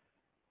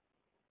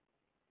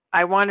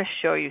want to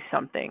show you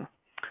something.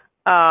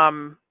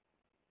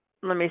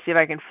 Let me see if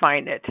I can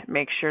find it,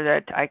 make sure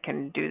that I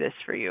can do this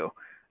for you.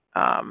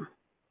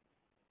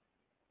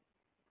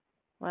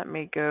 Let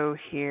me go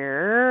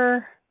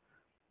here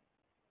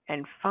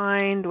and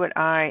find what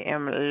I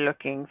am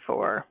looking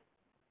for.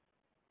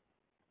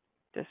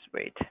 Just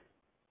wait.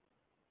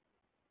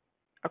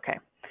 Okay,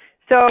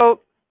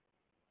 so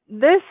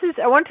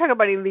I want to talk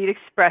about Elite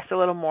Express a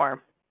little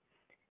more,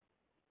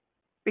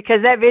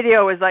 because that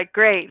video was like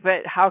great,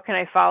 but how can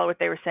I follow what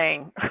they were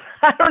saying?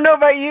 I don't know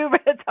about you,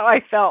 but that's how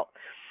I felt.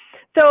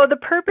 So the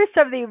purpose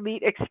of the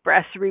Elite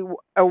Express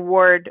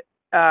Award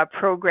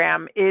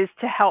program is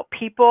to help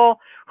people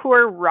who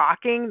are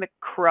rocking the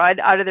crud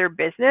out of their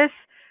business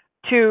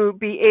to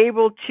be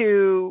able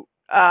to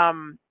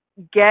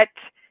get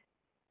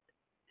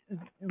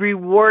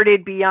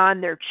rewarded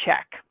beyond their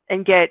check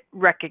and get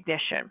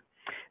recognition.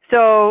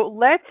 So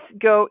let's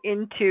go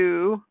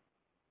into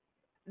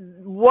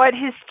what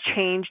has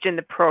changed in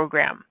the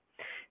program.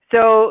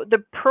 So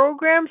the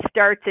program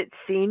starts at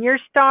Senior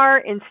Star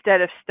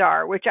instead of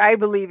Star, which I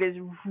believe is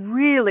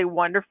really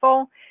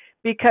wonderful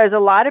because a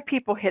lot of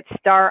people hit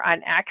Star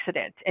on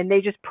accident and they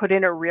just put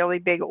in a really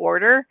big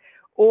order,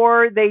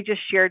 or they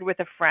just shared with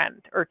a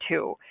friend or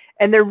two,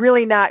 and they're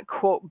really not,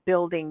 quote,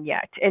 building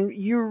yet. And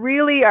you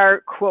really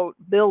are, quote,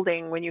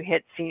 building when you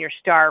hit Senior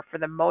Star for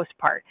the most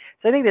part.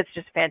 So I think that's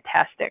just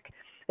fantastic.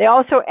 They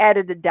also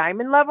added the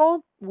Diamond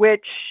level,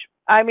 which,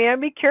 I mean,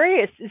 I'd be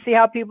curious to see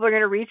how people are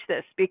going to reach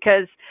this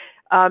because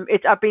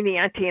it's upping the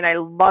ante, and I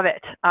love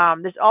it.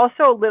 There's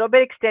also a little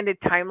bit extended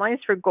timelines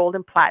for Gold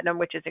and Platinum,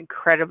 which is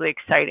incredibly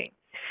exciting.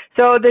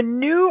 So the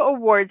new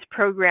awards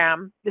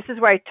program, this is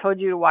why I told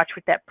you to watch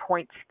with that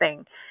points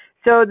thing.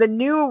 So the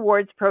new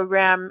awards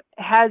program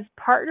has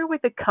partnered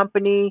with a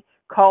company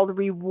called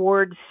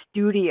Reward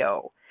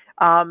Studio.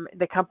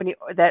 The company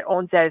that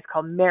owns that is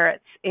called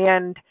Merits,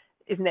 and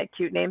isn't that a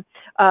cute name?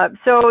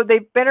 So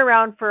they've been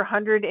around for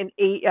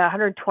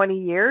 120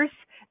 years.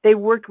 They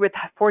worked with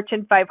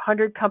Fortune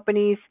 500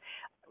 companies.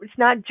 It's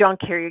not junk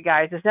here, you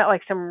guys. It's not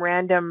like some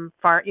random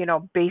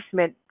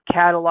basement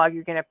catalog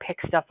you're going to pick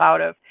stuff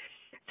out of.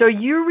 So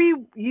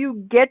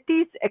you get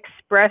these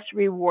express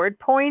reward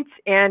points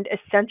and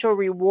essential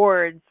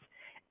rewards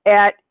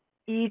at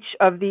each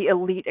of the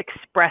Elite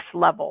Express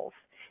levels.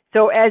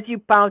 So as you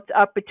bounce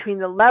up between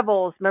the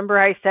levels, remember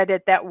I said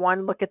at that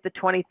one look at the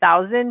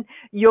 20,000,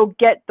 you'll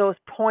get those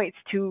points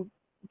to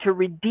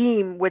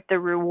redeem with the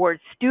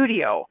Reward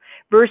Studio.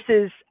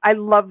 Versus, I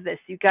love this,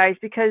 you guys,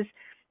 because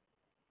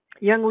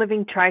Young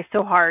Living tries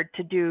so hard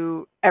to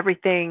do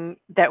everything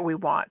that we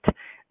want,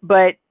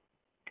 but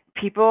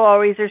people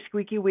always are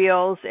squeaky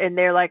wheels, and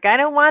they're like, I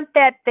don't want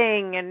that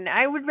thing, and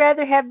I would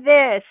rather have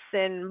this,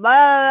 and blah,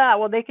 blah, blah.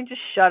 Well, they can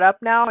just shut up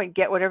now and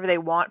get whatever they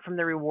want from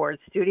the Reward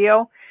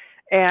Studio.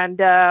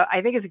 And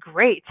I think it's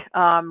great.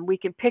 We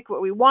can pick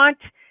what we want,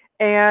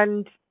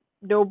 and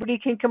nobody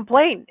can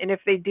complain. And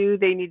if they do,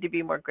 they need to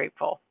be more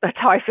grateful. That's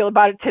how I feel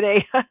about it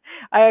today.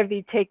 I have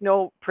the take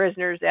no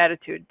prisoners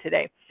attitude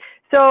today.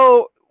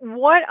 So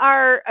what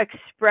are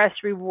express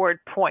reward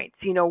points?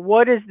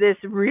 What does this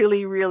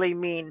really, really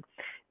mean?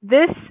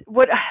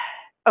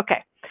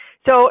 Okay.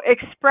 So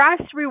express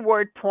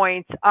reward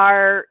points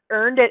are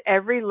earned at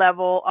every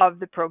level of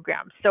the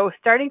program. So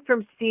starting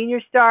from Senior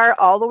Star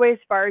all the way as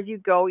far as you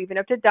go, even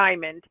up to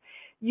Diamond,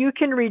 you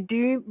can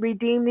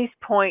redeem these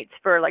points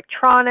for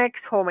electronics,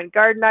 home and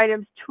garden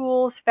items,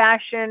 tools,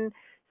 fashion,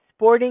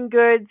 sporting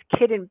goods,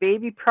 kid and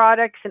baby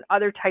products, and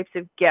other types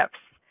of gifts.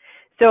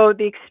 So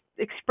the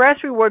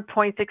express reward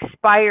points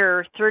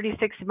expire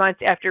 36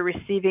 months after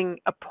receiving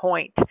a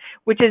point,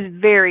 which is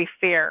very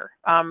fair.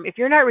 If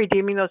you're not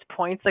redeeming those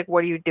points, like,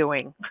 what are you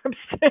doing?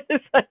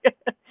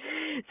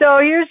 So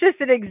here's just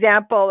an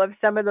example of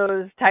some of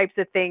those types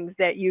of things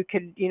that you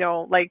could,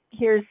 like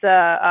here's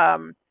a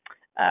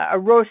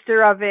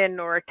roaster oven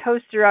or a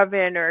toaster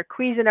oven or a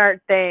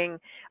Cuisinart thing.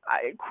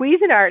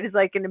 Cuisinart is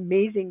like an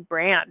amazing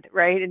brand,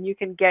 right? And you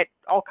can get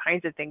all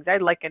kinds of things.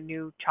 I'd like a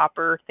new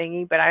chopper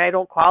thingy, but I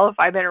don't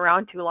qualify. I've been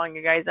around too long,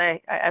 you guys.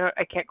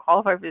 I can't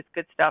qualify for this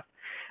good stuff.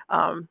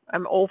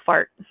 I'm old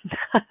fart.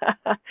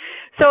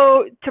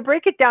 So to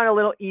break it down a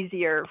little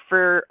easier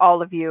for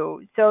all of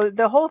you. So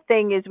the whole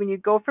thing is when you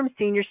go from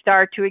Senior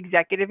Star to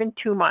Executive in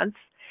 2 months,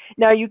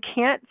 now you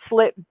can't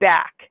slip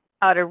back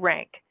out of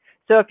rank.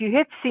 So if you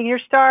hit Senior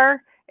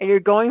Star and you're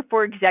going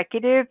for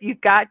Executive,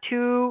 you've got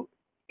to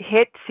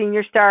hit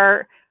Senior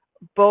Star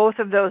both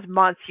of those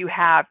months you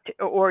have,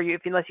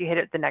 unless you hit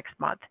it the next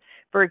month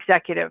for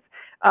Executive.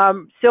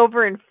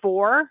 Silver in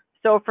 4.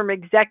 So from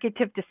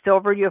Executive to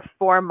Silver, you have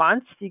 4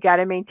 months. You got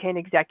to maintain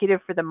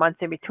Executive for the months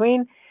in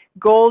between.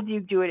 Gold,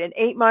 you do it in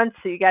 8 months,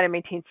 so you got to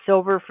maintain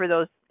Silver for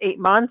those 8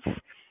 months.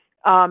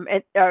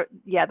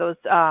 Those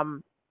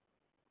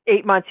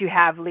 8 months you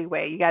have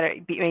leeway. You got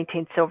to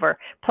maintain Silver.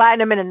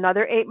 Platinum in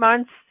another 8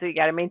 months, so you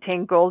got to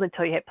maintain Gold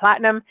until you hit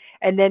Platinum,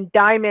 and then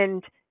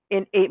Diamond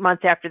in 8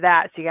 months after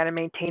that, so you got to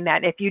maintain that.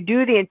 And if you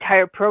do the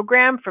entire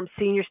program from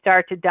Senior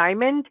Star to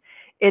Diamond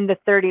in the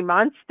 30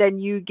 months, then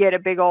you get a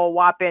big old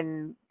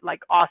whopping,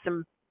 like,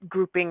 awesome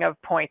grouping of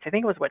points. I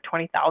think it was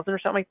 20,000 or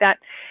something like that.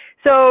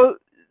 So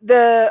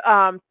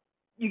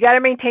you got to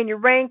maintain your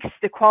ranks.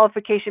 The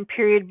qualification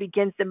period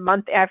begins the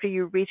month after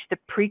you reach the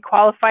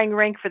pre-qualifying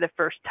rank for the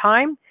first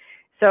time.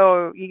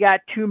 So you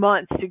got 2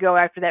 months to go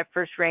after that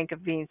first rank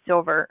of being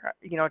Silver,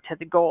 to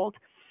the Gold.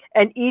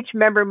 And each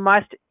member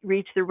must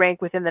reach the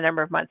rank within the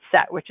number of months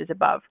set, which is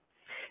above.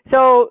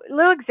 So a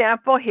little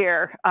example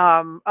here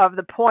of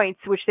the points,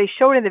 which they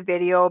showed in the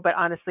video, but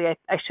honestly,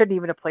 I shouldn't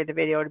even have played the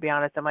video, to be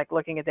honest. I'm like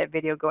looking at that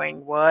video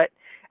going, what?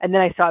 And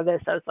then I saw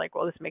this. I was like,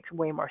 well, this makes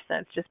way more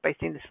sense just by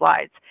seeing the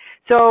slides.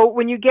 So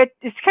when you get,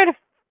 it's kind of,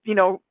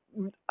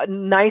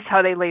 nice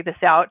how they lay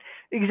this out.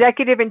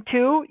 Executive in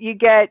 2, you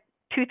get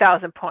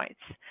 2,000 points.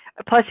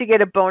 Plus you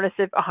get a bonus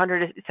of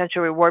 100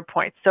 essential reward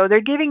points. So they're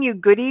giving you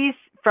goodies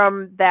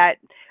from that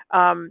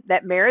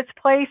that merits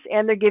place,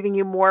 and they're giving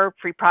you more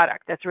free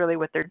product. That's really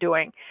what they're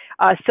doing.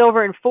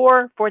 Silver and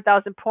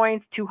 4,000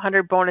 points,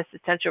 200 bonus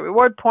essential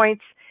reward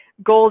points.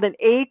 Gold and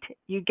 8,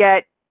 you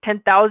get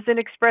 10,000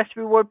 express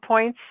reward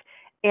points,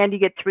 and you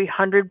get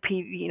 300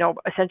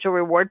 essential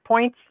reward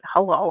points.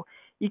 Hello.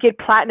 You get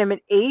platinum at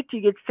 8, you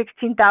get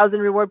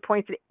 16,000 reward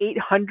points and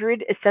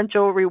 800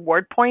 essential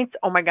reward points.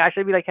 Oh my gosh,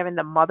 that'd be like having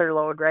the mother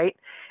lode, right?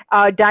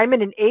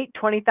 Diamond in 8,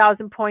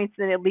 20,000 points,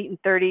 and then elite in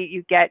 30,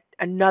 you get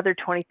another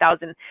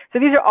 20,000. So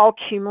these are all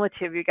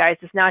cumulative, you guys.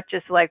 It's not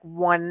just like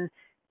one,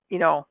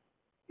 not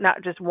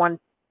just one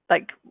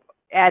like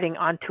adding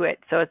onto it.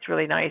 So it's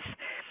really nice.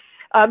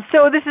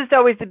 So this is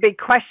always the big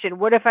question.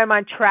 What if I'm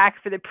on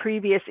track for the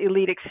previous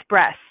Elite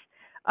Express?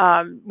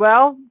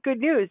 Well, good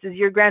news is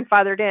you're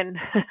grandfathered in.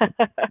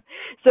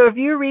 So if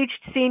you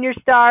reached Senior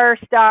Star,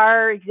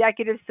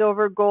 Executive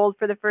Silver, Gold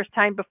for the first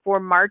time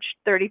before March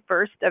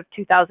 31st of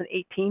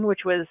 2018,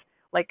 which was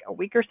like a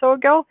week or so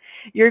ago,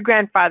 you're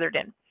grandfathered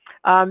in.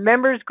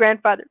 Members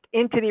grandfathered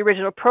into the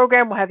original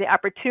program will have the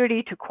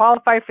opportunity to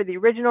qualify for the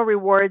original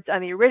rewards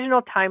on the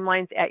original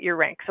timelines at your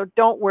rank. So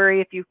don't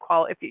worry if you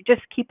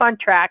just keep on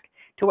track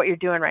to what you're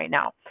doing right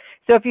now.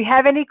 So if you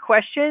have any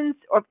questions,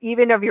 or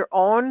even of your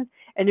own,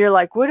 and you're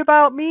like, what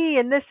about me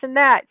and this and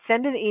that,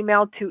 send an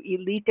email to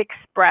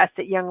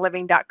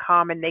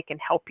eliteexpress@youngliving.com and they can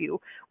help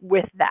you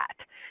with that.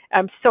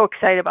 I'm so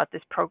excited about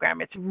this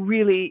program. It's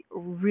really,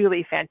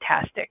 really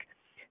fantastic.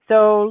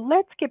 So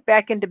let's get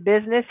back into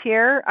business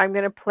here. I'm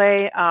going to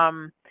play a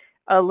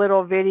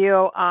little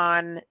video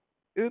on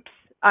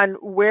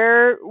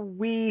where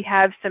we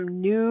have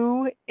some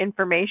new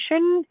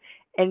information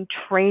and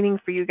training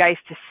for you guys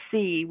to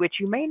see, which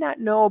you may not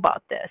know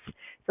about this. So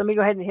let me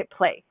go ahead and hit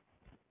play.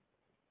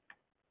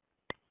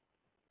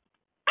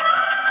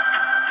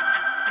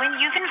 When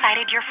you've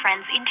invited your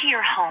friends into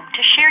your home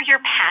to share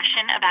your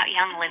passion about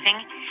Young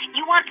Living,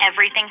 you want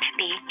everything to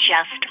be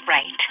just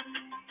right.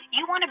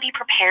 You want to be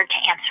prepared to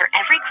answer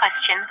every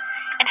question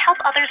and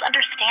help others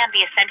understand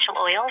the essential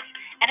oils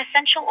and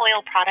essential oil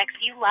products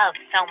you love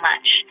so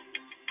much.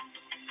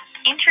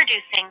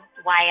 Introducing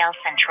YL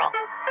Central.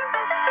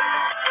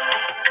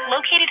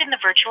 Located in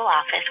the virtual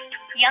office,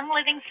 Young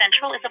Living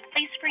Central is a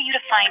place for you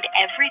to find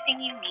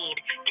everything you need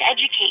to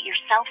educate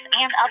yourself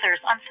and others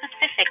on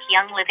specific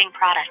Young Living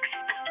products.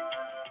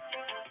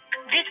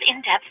 This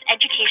in-depth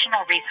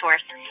educational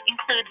resource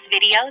includes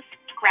videos,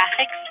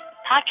 graphics,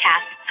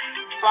 podcasts,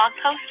 blog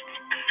posts,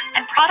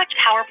 and product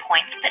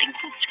PowerPoints that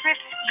include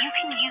scripts you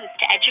can use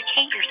to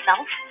educate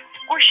yourself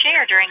or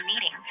share during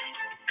meetings.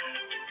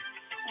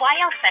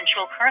 YL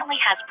Central currently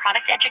has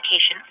product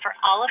education for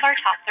all of our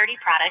top 30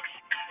 products,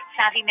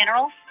 Savvy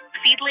Minerals,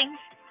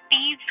 Seedlings,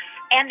 Thieves,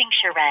 and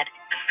Ningxia Red.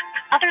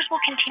 Others will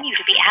continue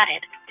to be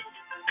added.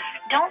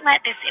 Don't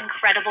let this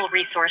incredible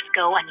resource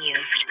go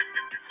unused.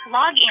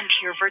 Log into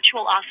your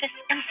virtual office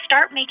and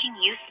start making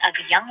use of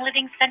Young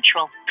Living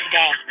Central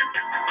today.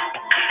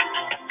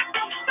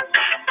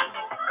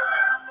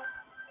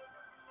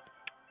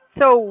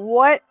 So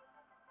what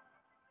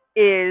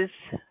is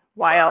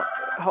YL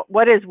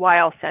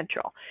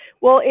Central?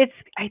 Well,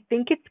 I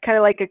think it's kind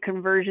of like a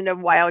conversion of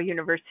YL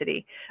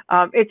University.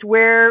 It's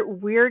where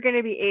we're going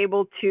to be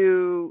able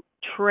to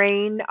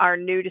train our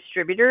new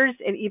distributors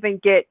and even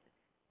get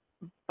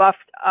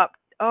buffed up.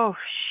 Oh,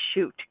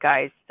 shoot,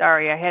 guys.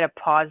 Sorry, I had a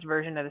paused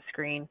version of the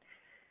screen.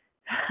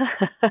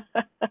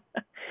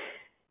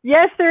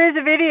 Yes, there is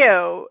a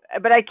video,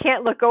 but I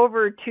can't look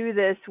over to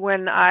this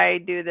when I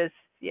do this.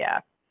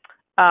 Yeah.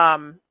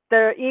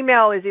 The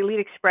email is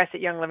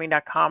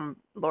eliteexpress@youngliving.com,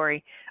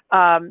 Lori.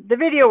 The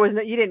video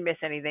you didn't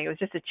miss anything. It was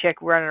just a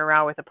chick running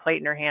around with a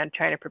plate in her hand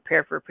trying to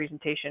prepare for a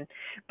presentation.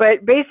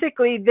 But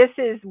basically, this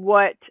is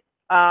it.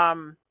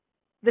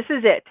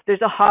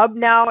 There's a hub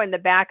now in the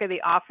back of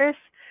the office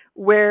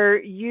where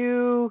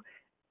you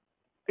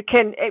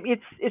can,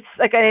 it's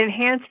like an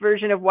enhanced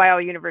version of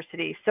YL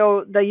University.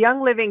 So the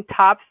Young Living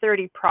top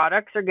 30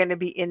 products are going to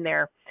be in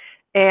there.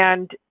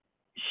 And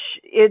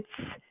it's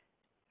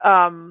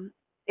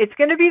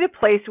going to be the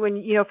place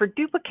when, for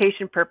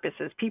duplication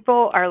purposes,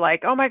 people are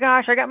like, oh my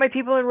gosh, I got my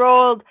people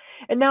enrolled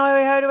and now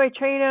how do I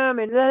train them?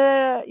 And,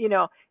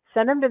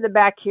 send them to the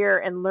back here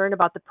and learn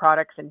about the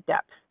products in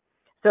depth.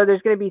 So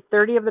there's going to be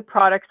 30 of the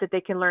products that they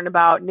can learn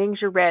about: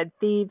 Ningxia Red,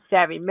 Thieves,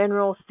 Savvy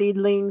Minerals,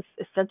 Seedlings,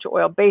 Essential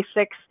Oil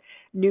Basics.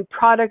 New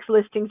products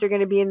listings are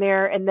going to be in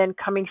there. And then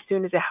coming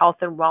soon is a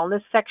health and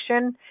wellness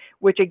section,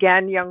 which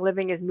again, Young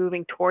Living is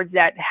moving towards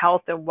that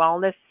health and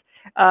wellness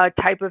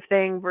type of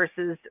thing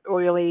versus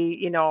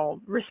oily,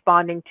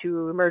 responding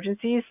to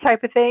emergencies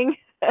type of thing.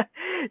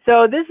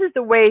 So this is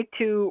the way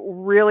to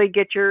really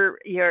get your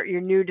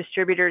new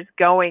distributors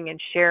going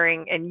and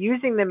sharing and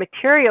using the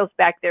materials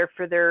back there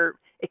for their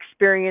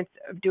experience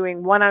of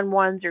doing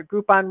one-on-ones or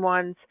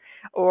group-on-ones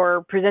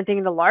or presenting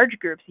in the large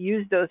groups.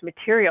 Use those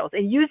materials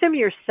and use them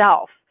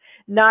yourself,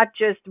 not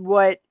just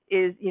what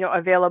is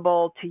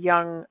available to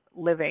Young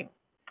Living.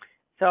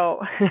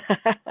 So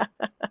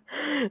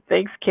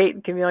thanks, Kate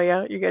and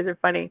Camelia. You guys are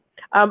funny.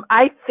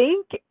 I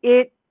think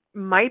it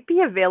might be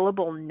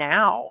available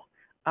now.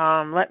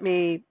 Let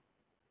me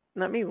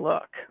let me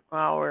look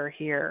while we're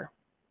here.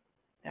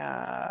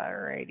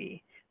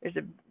 Alrighty. There's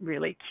a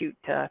really cute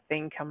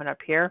thing coming up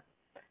here.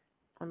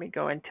 Let me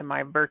go into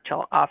my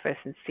virtual office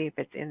and see if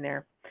it's in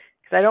there.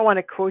 Because I don't want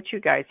to quote you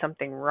guys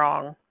something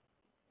wrong.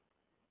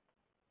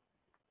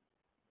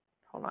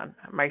 Hold on.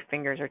 My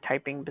fingers are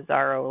typing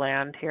Bizarro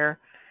land here.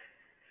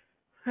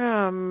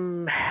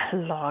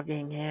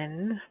 Logging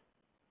in.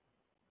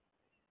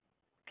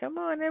 Come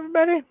on,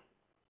 everybody.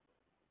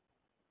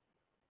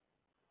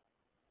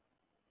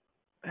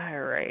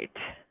 All right.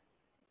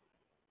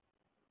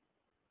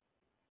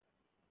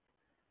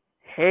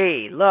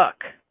 Hey, look.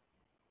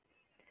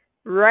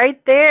 Right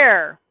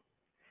there.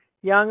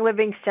 Young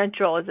Living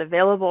Central is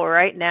available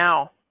right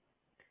now.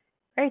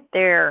 Right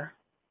there.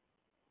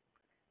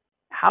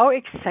 How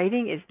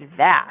exciting is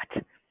that?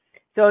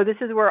 So this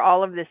is where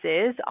all of this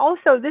is.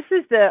 Also, this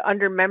is the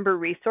under member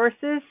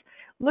resources.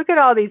 Look at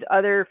all these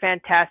other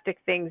fantastic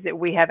things that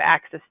we have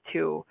access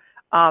to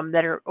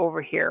that are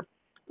over here.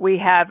 We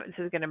have, this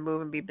is going to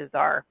move and be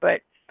bizarre,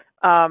 but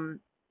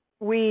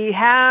we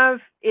have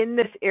in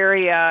this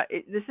area,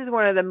 this is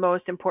one of the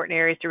most important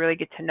areas to really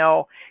get to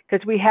know,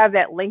 because we have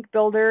that link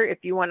builder if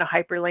you want to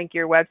hyperlink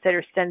your website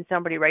or send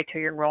somebody right to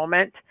your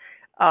enrollment.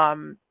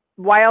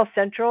 YL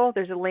Central,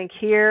 there's a link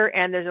here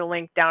and there's a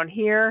link down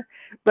here,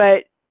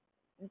 but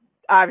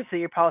obviously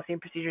your policy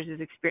and procedures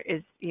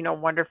is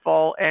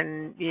wonderful,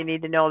 and you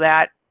need to know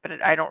that, but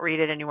I don't read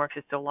it anymore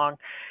because it's so long.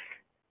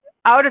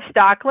 Out of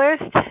stock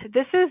list,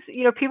 this is,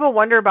 people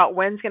wonder about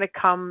when's going to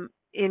come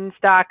in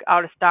stock,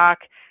 out of stock.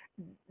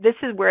 This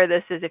is where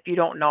this is if you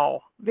don't know.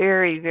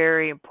 Very,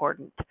 very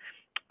important.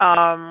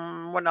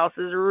 What else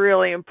is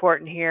really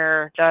important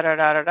here?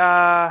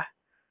 Direct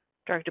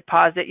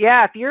deposit.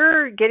 Yeah, if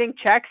you're getting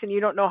checks and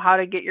you don't know how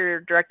to get your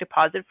direct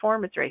deposit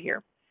form, it's right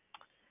here.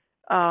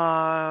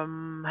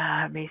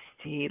 Let me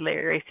see.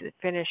 Race to the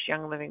finish,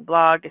 Young Living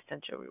blog,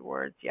 essential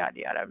rewards, yada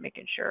yada.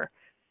 Making sure.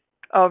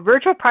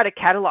 Virtual product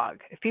catalog.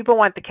 If people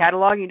want the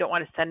catalog and you don't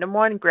want to send them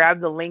one,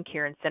 grab the link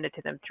here and send it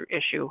to them through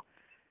issue.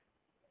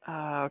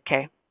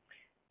 Okay.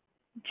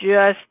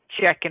 Just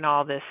checking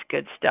all this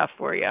good stuff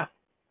for you.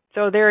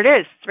 So there it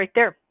is. It's right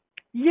there.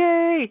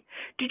 Yay!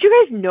 Did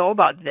you guys know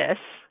about this?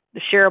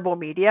 The shareable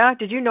media.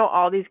 Did you know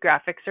all these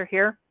graphics are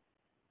here?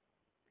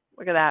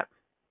 Look at that.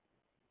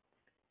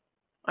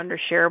 Under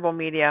shareable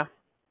media.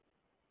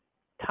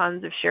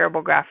 Tons of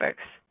shareable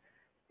graphics.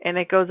 And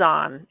it goes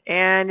on.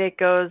 And it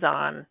goes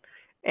on.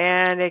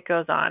 And it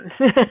goes on.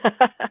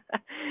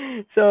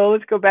 So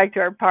let's go back to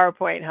our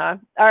PowerPoint, huh?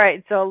 All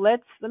right, so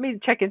let me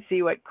check and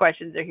see what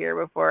questions are here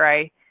before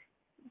I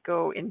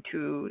go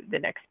into the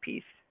next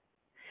piece.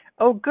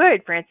 Oh,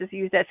 good, Francis, you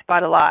use that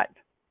spot a lot.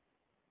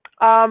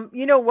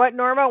 You know what,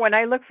 Norma? When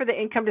I look for the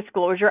income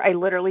disclosure, I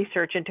literally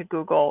search into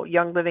Google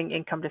Young Living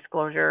Income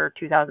Disclosure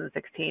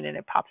 2016, and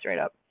it pops right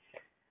up.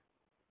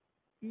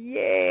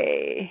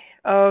 Yay.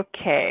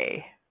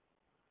 Okay.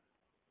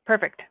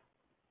 Perfect.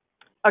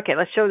 Okay,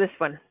 let's show this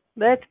one.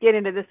 Let's get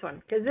into this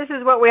one, because this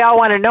is what we all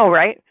want to know,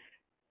 right?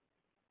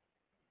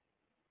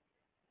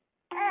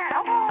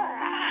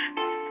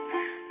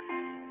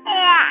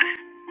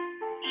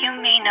 You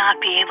may not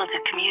be able to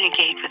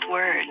communicate with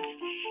words,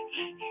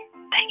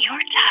 but your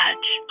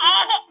touch,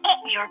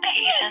 your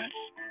patience,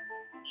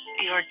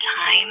 your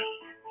time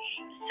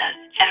says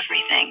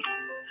everything.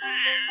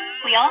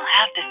 We all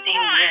have the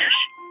same wish,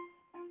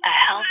 a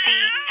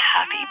healthy,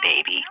 happy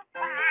baby.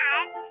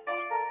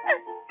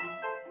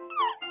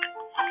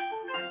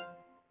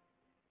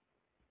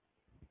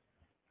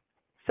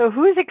 So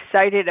who's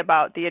excited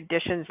about the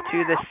additions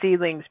to the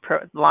Seedlings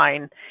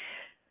line?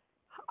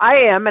 I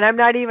am, and I'm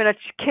not even a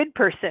kid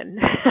person.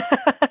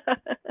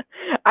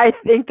 I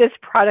think this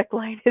product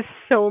line is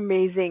so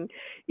amazing.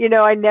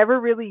 I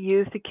never really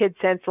used the Kid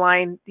Sense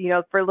line,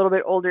 for a little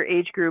bit older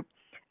age group.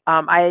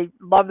 I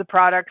love the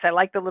products. I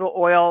like the little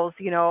oils,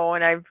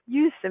 and I've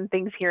used some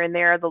things here and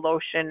there, the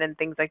lotion and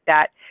things like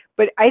that.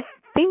 But I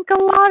think a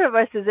lot of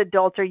us as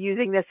adults are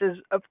using this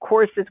of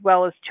course, as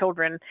well as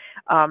children.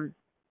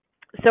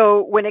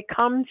 So when it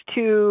comes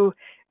to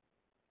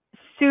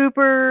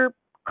super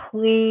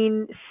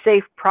clean,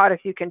 safe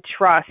products you can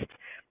trust,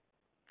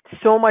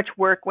 so much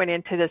work went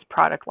into this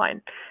product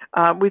line.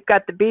 We've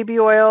got the baby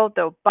oil,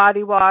 the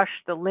body wash,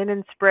 the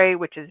linen spray,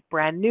 which is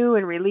brand new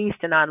and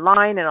released and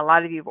online, and a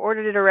lot of you have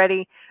ordered it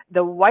already.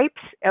 The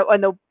wipes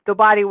and the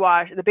body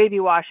wash, the baby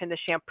wash, and the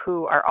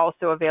shampoo are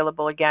also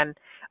available again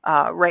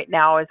right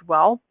now as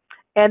well.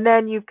 And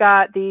then you've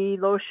got the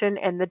lotion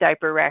and the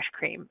diaper rash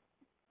cream.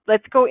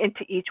 Let's go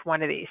into each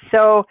one of these.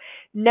 So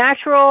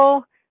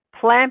natural,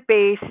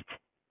 plant-based,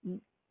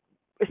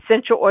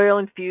 essential oil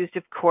infused,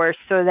 of course,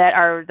 so that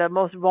the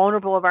most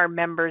vulnerable of our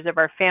members of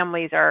our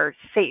families are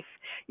safe.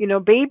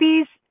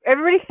 Babies,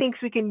 everybody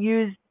thinks we can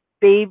use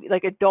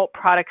adult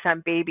products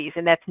on babies,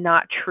 and that's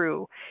not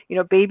true.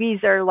 Babies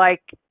are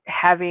like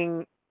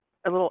having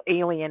a little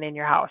alien in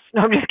your house.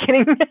 No, I'm just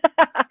kidding.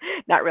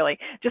 Not really.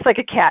 Just like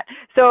a cat.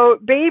 So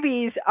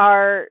babies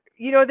are,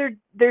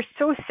 they're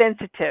so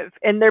sensitive,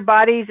 and their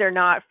bodies are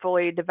not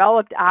fully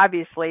developed,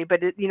 obviously, but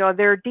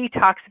their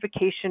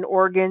detoxification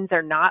organs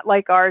are not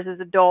like ours as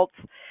adults.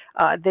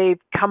 They've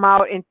come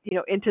out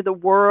into the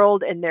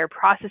world, and they're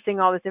processing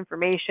all this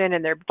information,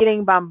 and they're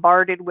getting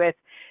bombarded with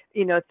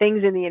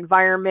things in the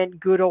environment,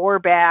 good or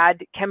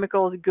bad,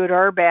 chemicals, good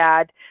or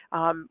bad.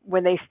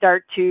 When they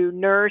start to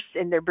nurse,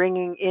 and they're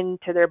bringing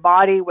into their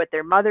body what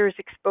their mother is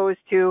exposed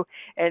to.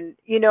 And,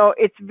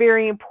 it's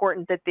very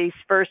important that these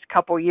first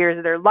couple years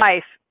of their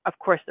life, of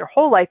course, their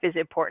whole life is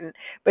important,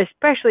 but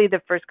especially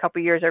the first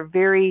couple years are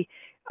very,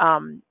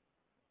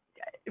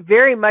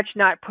 very much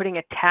not putting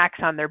a tax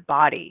on their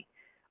body.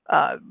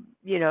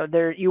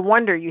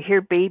 You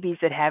hear babies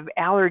that have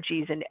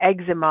allergies and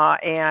eczema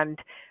and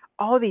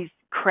all these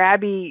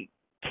crabby,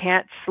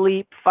 can't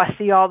sleep,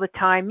 fussy all the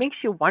time. Makes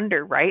you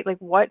wonder, right? Like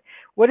what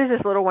is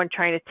this little one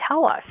trying to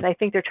tell us? And I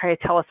think they're trying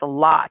to tell us a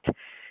lot.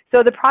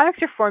 So the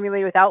products are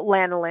formulated without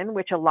lanolin,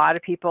 which a lot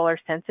of people are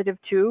sensitive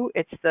to.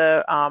 It's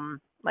the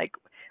like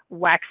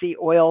waxy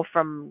oil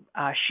from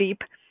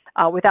sheep,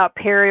 without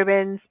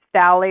parabens,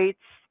 phthalates,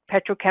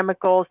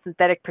 petrochemicals,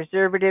 synthetic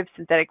preservatives,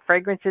 synthetic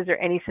fragrances, or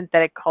any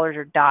synthetic colors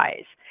or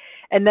dyes.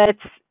 And that's,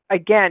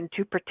 again,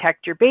 to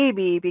protect your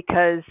baby,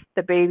 because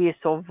the baby is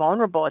so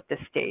vulnerable at this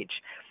stage.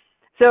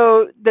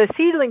 So the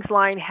Seedlings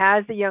line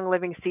has the Young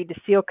Living Seed to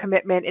Seal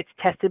commitment. It's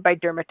tested by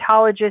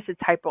dermatologists. It's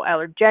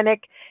hypoallergenic,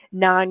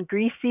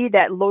 non-greasy.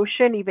 That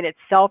lotion, even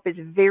itself, is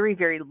very,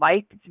 very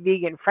light. It's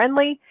vegan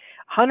friendly,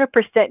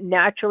 100%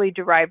 naturally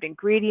derived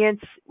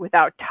ingredients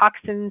without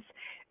toxins.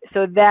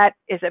 So that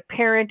is a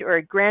parent or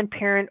a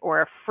grandparent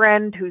or a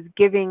friend who's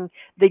giving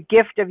the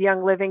gift of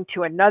Young Living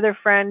to another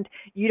friend,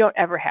 you don't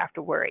ever have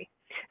to worry.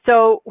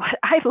 So what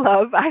I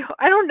love,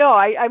 I don't know,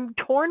 I'm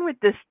torn with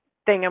this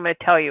thing I'm going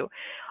to tell you.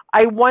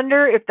 I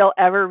wonder if they'll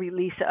ever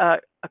release a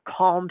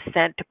calm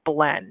scent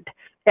blend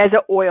as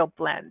an oil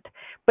blend.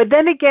 But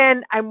then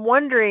again, I'm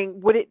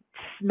wondering, would it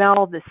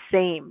smell the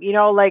same?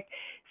 Like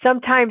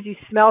sometimes you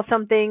smell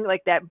something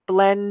like that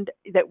blend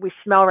that we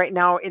smell right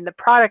now in the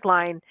product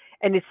line,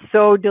 and it's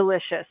so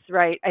delicious,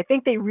 right? I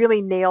think they really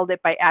nailed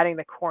it by adding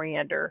the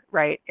coriander,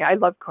 right? I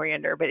love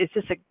coriander, but it's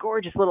just a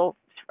gorgeous little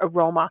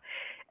aroma.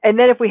 And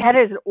then if we had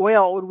it as an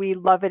oil, would we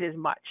love it as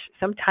much?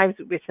 Sometimes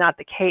it's not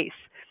the case.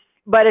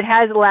 But it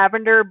has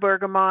lavender,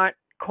 bergamot,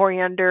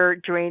 coriander,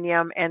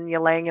 geranium, and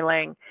ylang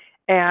ylang.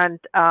 And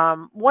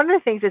one of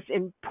the things that's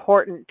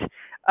important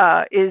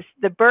is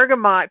the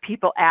bergamot.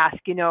 People ask,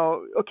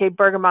 okay,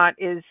 bergamot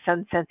is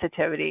sun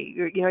sensitivity.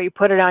 You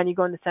put it on, you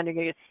go in the sun, you're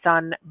going to get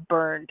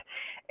sunburned.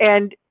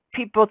 And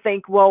people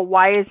think, well,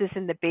 why is this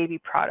in the baby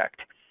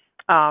product?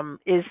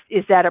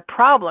 Is that a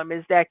problem?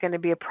 Is that going to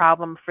be a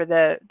problem for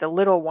the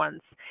little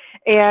ones?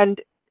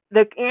 And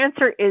the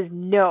answer is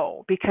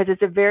no, because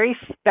it's a very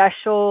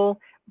special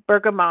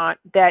bergamot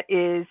that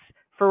is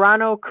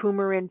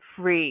furanocoumarin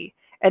free.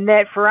 And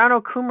that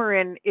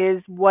furanocoumarin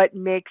is what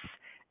makes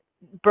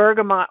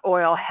bergamot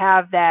oil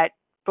have that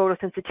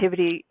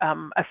photosensitivity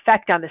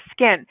effect on the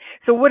skin.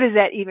 So what does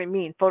that even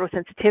mean,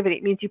 photosensitivity?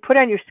 It means you put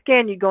on your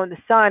skin, you go in the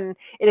sun,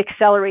 it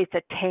accelerates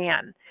a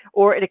tan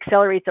or it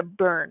accelerates a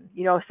burn.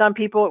 Some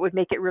people, it would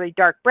make it really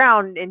dark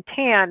brown and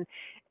tan.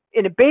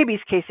 In a baby's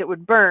case, it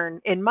would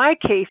burn. In my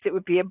case, it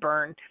would be a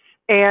burn.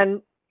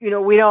 And,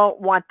 we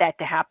don't want that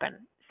to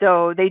happen.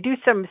 So they do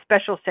some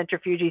special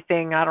centrifuge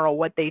thing. I don't know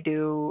what they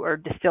do, or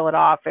distill it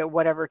off at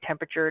whatever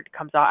temperature it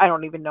comes off. I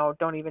don't even know.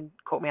 Don't even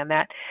quote me on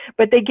that.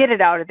 But they get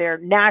it out of there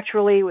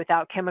naturally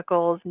without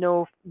chemicals,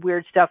 no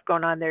weird stuff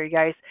going on there, you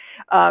guys.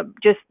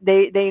 Just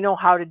they know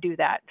how to do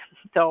that.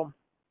 So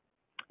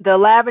the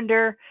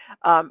lavender,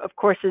 of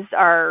course, is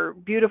our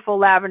beautiful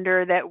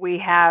lavender that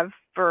we have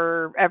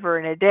forever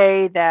and a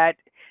day that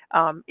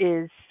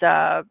is,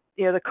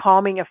 the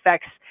calming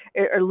effects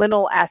are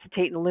linalool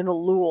acetate and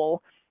linalool.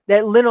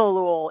 That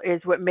linalool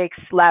is what makes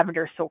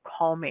lavender so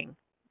calming.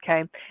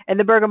 Okay. And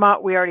the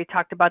bergamot, we already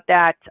talked about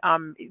that.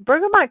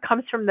 Bergamot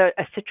comes from a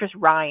citrus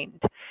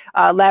rind.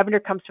 Lavender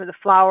comes from the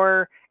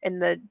flower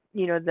and the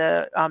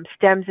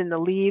stems and the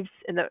leaves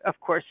and of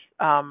course,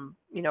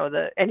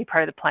 any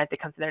part of the plant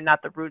that comes in there,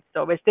 not the roots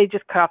though, but they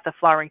just cut off the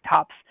flowering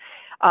tops.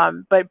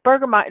 But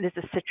bergamot is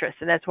a citrus,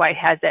 and that's why it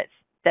has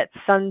that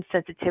sun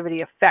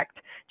sensitivity effect.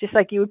 Just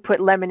like you would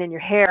put lemon in your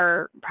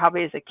hair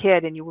probably as a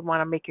kid and you would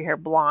want to make your hair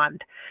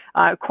blonde.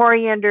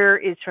 Coriander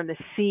is from the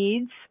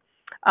seeds.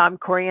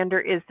 Coriander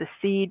is the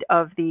seed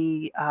of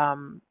the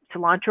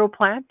cilantro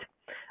plant.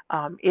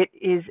 It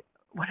is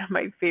one of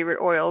my favorite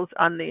oils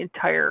on the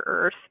entire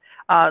earth.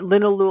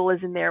 Linalool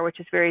is in there, which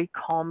is very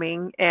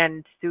calming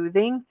and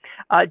soothing.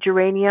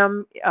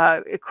 Geranium,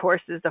 of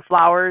course, is the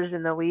flowers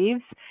and the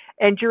leaves.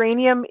 And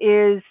geranium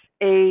is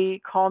a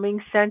calming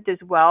scent as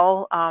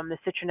well. The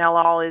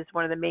citronellol is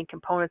one of the main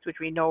components, which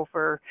we know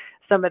for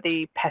some of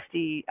the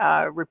pesty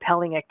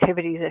repelling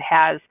activities it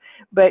has.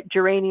 But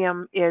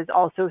geranium is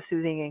also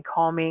soothing and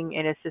calming,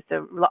 and it's just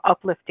a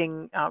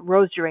uplifting.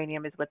 Rose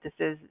geranium is what this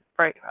is,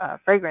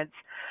 fragrance.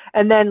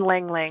 And then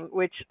Lang Lang,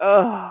 which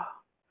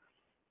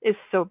is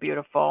so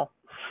beautiful.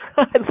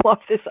 I love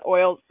this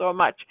oil so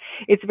much.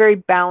 It's very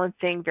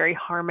balancing, very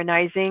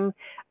harmonizing,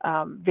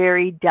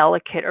 very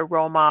delicate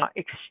aroma,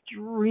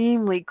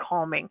 extremely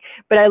calming.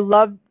 But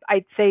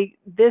I'd say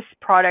this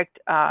product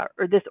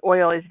or this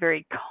oil is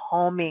very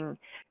calming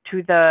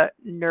to the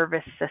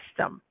nervous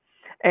system.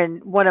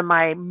 And one of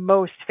my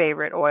most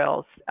favorite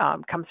oils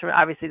comes from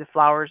obviously the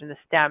flowers and the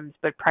stems,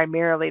 but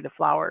primarily the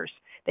flowers.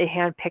 They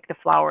handpick the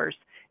flowers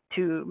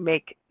to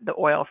make the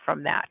oil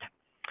from that.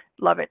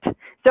 Love it.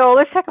 So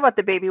let's talk about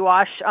the baby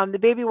wash. The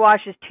baby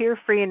wash is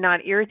tear-free and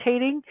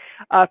non-irritating,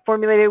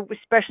 formulated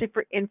especially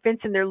for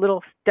infants and their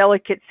little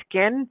delicate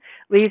skin,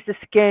 leaves the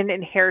skin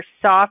and hair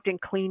soft and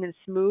clean and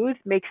smooth,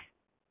 makes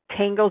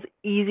tangles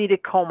easy to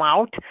comb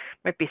out.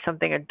 Might be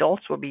something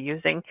adults will be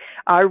using.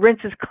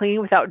 Rinses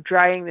clean without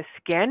drying the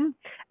skin.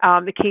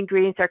 The key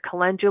ingredients are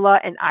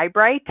calendula and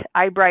eyebright.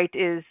 Eyebright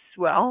is,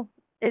 well,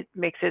 it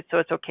makes it so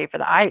it's okay for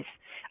the eyes.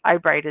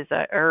 Eyebright is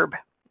a herb,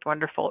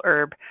 wonderful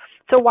herb.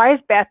 So why is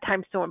bath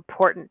time so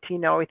important? You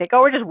know, we think,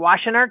 oh, we're just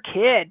washing our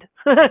kid.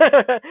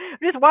 I'm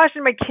just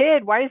washing my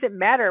kid. Why does it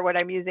matter what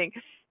I'm using?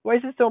 Why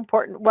is it so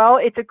important? Well,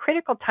 it's a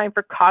critical time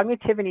for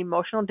cognitive and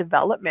emotional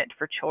development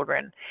for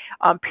children.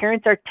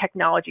 Parents are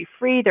technology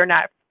free. They're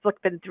not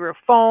flipping through a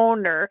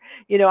phone or,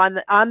 you know,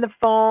 on the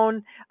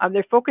phone.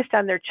 They're focused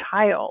on their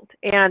child,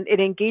 and it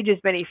engages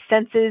many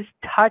senses: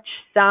 touch,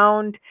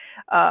 sound,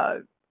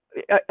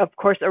 of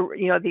course,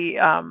 you know, the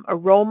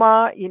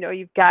aroma. You know,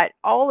 you've got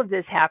all of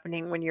this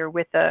happening when you're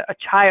with a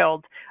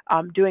child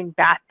doing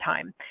bath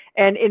time.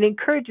 And it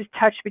encourages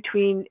touch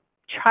between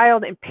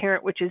child and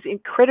parent, which is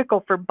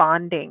critical for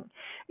bonding.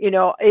 You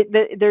know,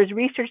 there's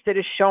research that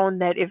has shown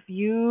that if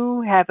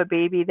you have a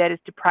baby that is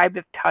deprived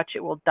of touch,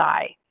 it will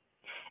die.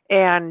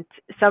 And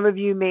some of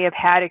you may have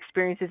had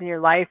experiences in your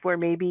life where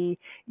maybe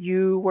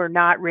you were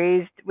not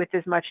raised with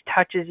as much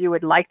touch as you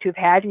would like to have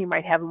had, and you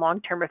might have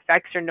long-term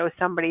effects or know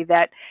somebody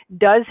that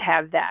does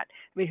have that.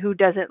 I mean, who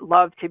doesn't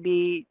love to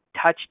be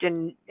touched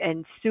and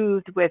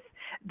soothed with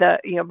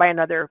by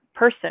another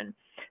person?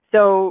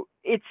 So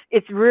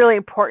it's really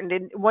important.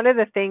 And one of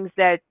the things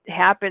that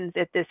happens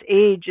at this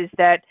age is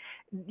that,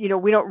 you know,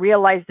 we don't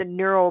realize the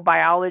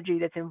neurobiology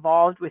that's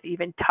involved with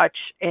even touch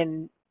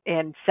and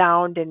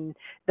sound and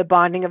the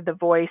bonding of the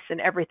voice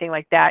and everything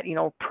like that. You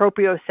know,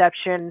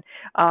 proprioception,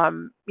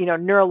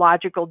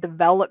 neurological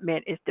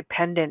development is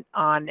dependent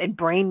on, and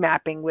brain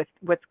mapping with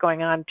what's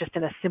going on just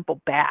in a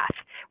simple bath.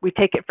 We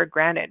take it for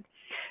granted.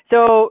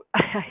 So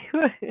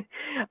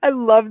I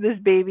love this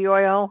baby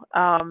oil.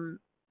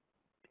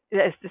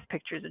 This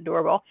picture is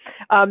adorable.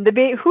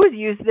 Who has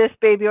used this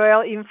baby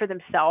oil even for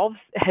themselves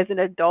as an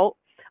adult?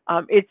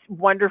 It's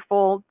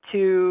wonderful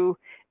to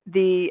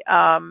the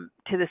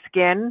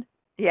skin.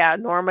 Yeah,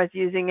 Norma's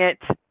using it.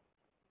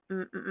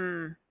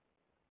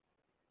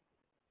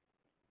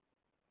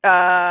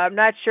 I'm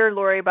not sure,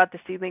 Lori, about the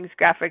seedlings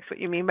graphics, what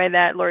you mean by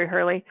that, Lori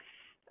Hurley.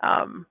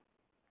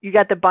 You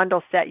got the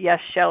bundle set. Yes,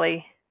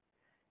 Shelley.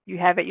 You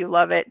have it. You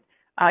love it.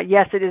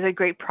 Yes, it is a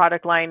great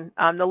product line.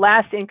 The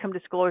last income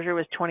disclosure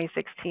was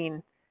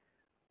 2016.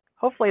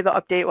 Hopefully they'll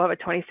update. We'll have a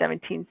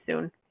 2017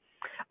 soon.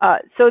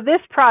 So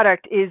this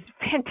product is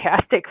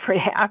fantastic for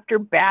an after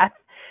bath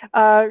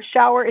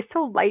shower. It's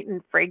so light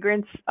in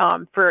fragrance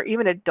for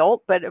even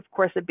adult, but of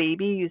course a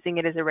baby using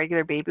it as a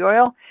regular baby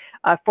oil.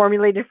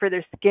 Formulated for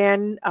their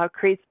skin,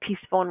 creates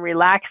peaceful and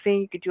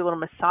relaxing. You could do a little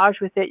massage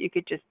with it. You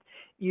could just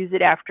use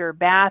it after a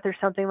bath or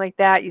something like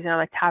that. Use it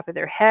on the top of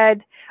their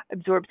head.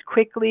 Absorbs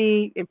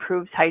quickly,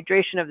 improves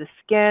hydration of the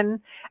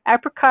skin.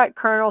 Apricot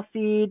kernel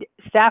seed,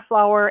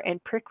 safflower,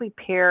 and prickly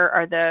pear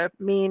are the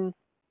main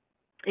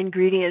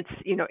ingredients,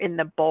 you know, in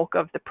the bulk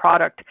of the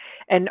product,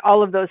 and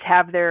all of those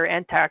have their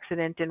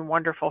antioxidant and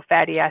wonderful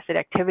fatty acid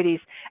activities,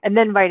 and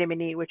then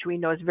vitamin E, which we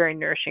know is very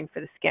nourishing for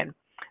the skin.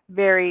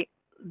 Very,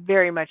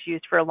 very much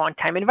used for a long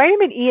time. And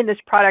vitamin E in this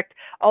product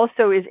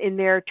also is in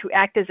there to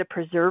act as a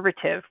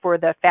preservative for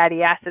the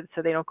fatty acids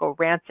so they don't go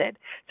rancid.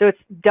 So it's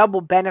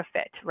double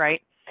benefit,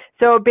 right?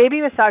 So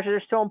baby massages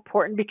are so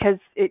important because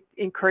it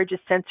encourages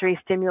sensory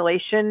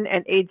stimulation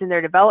and aids in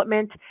their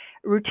development.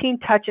 Routine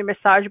touch and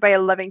massage by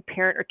a loving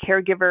parent or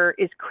caregiver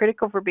is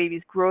critical for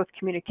baby's growth,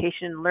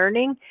 communication, and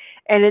learning.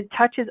 And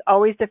touch is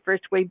always the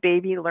first way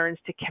baby learns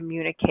to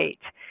communicate.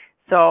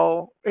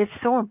 So it's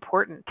so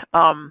important.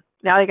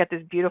 Now they got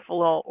this beautiful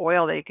little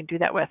oil that you can do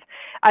that with.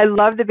 I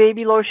love the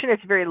baby lotion.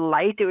 It's very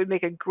light. It would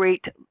make a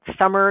great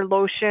summer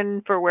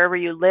lotion for wherever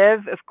you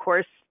live. Of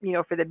course, you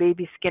know, for the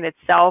baby skin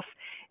itself,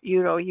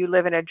 you know, you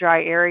live in a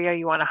dry area,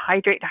 you want to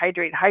hydrate.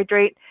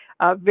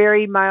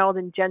 Very mild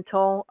and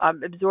gentle,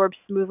 absorbs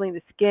smoothly in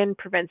the skin,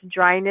 prevents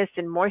dryness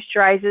and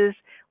moisturizes,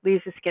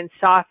 leaves the skin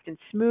soft and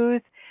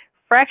smooth.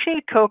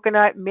 fractionated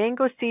coconut,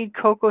 mango seed,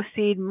 cocoa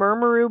seed,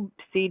 murmuru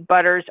seed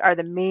butters are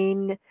the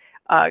main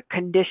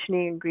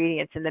conditioning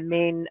ingredients and the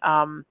main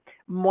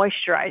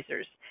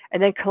moisturizers.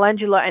 And then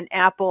calendula and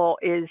apple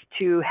is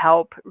to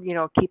help,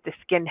 keep the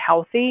skin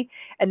healthy.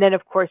 And then,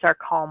 of course, our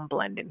Calm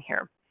blend in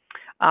here.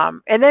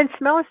 And then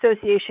smell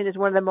association is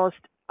one of the most,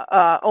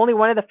 only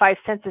one of the five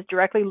senses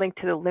directly linked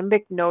to the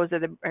limbic lobe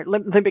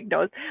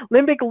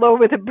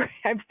of the brain.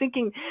 I'm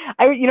thinking,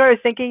 you know what I was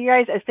thinking, you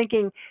guys? I was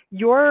thinking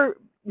your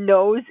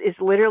nose is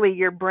literally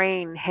your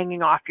brain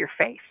hanging off your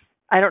face.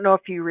 I don't know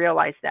if you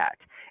realize that.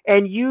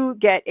 And you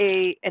get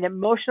an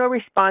emotional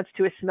response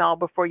to a smell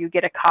before you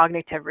get a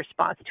cognitive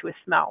response to a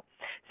smell.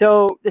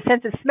 So the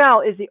sense of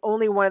smell is the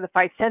only one of the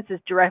five senses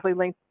directly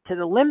linked to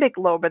the limbic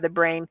lobe of the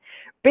brain.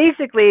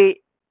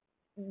 Basically,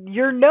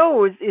 your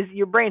nose is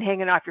your brain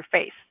hanging off your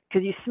face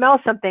because you smell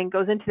something,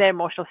 goes into that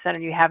emotional center,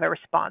 and you have a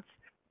response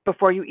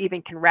before you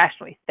even can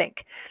rationally think.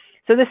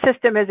 So this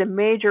system has a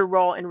major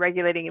role in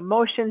regulating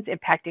emotions,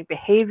 impacting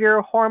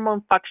behavior,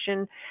 hormone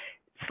function,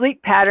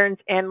 sleep patterns,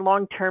 and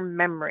long-term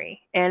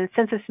memory. And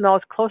sense of smell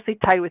is closely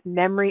tied with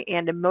memory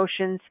and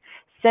emotions.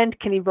 Scent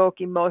can evoke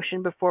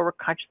emotion before we're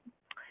conscious.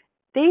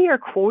 They are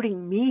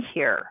quoting me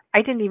here.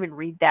 I didn't even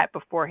read that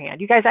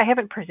beforehand. You guys, I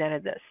haven't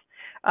presented this.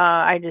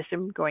 I just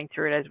am going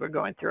through it as we're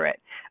going through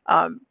it.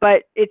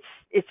 But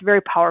it's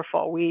very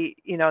powerful.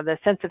 The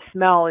sense of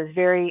smell is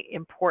very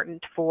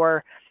important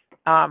for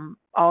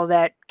all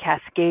that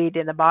cascade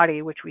in the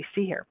body, which we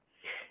see here.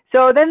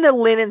 So then the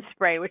linen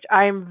spray, which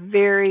I'm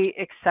very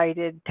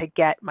excited to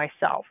get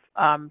myself,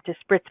 to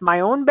spritz my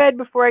own bed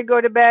before I go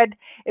to bed.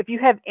 If you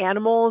have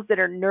animals that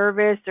are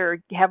nervous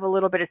or have a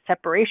little bit of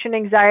separation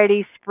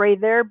anxiety, spray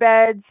their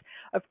beds.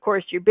 Of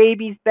course, your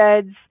baby's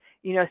beds,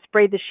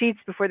 spray the sheets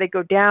before they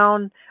go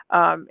down,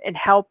 and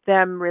help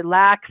them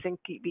relax and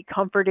be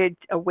comforted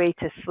away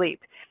to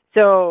sleep.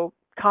 So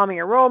calming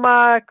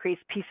aroma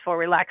creates peaceful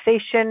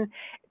relaxation,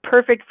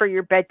 perfect for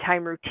your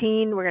bedtime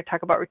routine. We're going to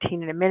talk about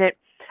routine in a minute.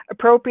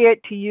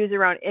 Appropriate to use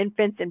around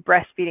infants and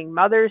breastfeeding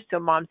mothers so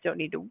moms don't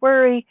need to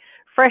worry.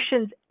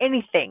 Freshens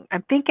anything.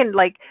 I'm thinking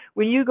like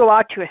when you go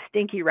out to a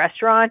stinky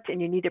restaurant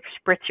and you need to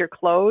spritz your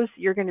clothes,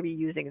 you're going to be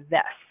using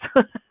this.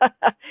 For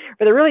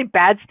the really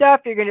bad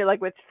stuff, you're going to,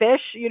 like with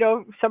fish,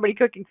 somebody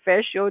cooking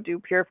fish, you'll do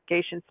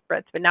purification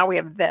spritz. But now we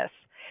have this.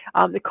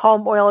 The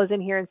Calm oil is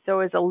in here, and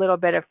so is a little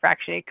bit of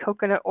fractionated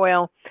coconut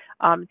oil.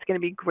 It's going to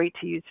be great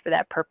to use for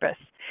that purpose.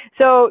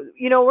 So,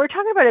 we're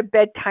talking about a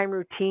bedtime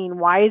routine.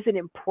 Why is it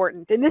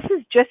important? And this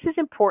is just as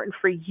important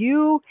for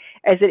you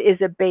as it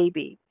is a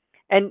baby.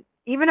 And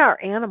even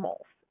our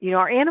animals.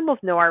 Our animals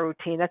know our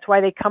routine. That's why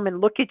they come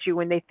and look at you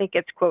when they think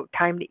it's, quote,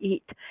 time to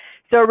eat.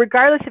 So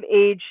regardless of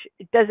age,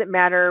 it doesn't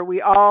matter.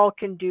 We all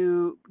can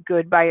do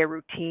good by a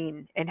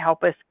routine and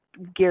help us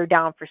gear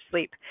down for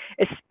sleep,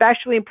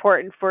 especially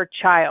important for a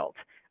child,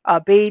 a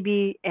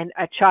baby, and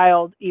a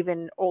child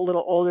even a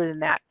little older than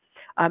that.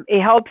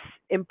 It helps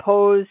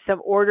impose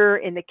some order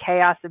in the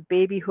chaos of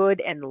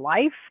babyhood and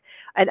life.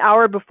 An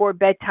hour before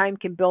bedtime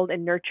can build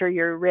and nurture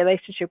your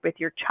relationship with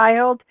your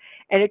child,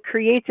 and it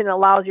creates and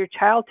allows your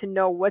child to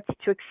know what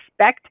to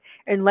expect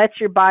and lets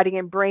your body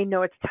and brain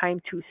know it's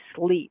time to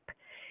sleep.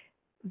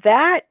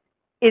 That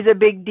is a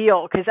big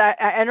deal because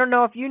I don't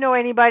know if you know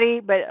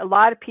anybody, but a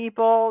lot of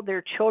people,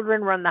 their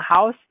children run the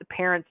house, the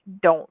parents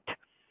don't.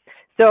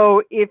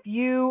 So if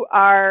you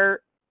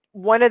are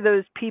one of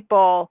those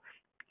people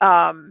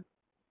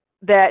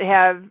that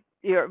have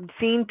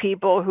seen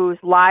people whose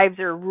lives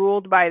are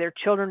ruled by their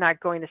children not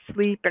going to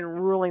sleep and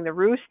ruling the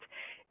roost,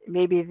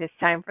 maybe it's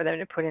time for them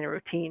to put in a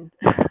routine.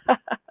 This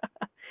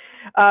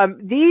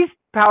is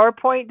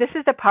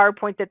the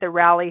PowerPoint that the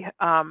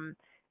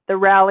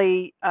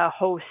rally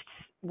hosts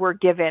were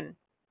given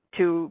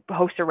to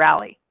host a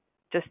rally.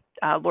 Just,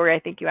 Lori, I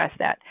think you asked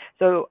that.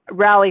 So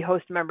rally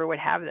host member would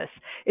have this.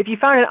 If you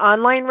found an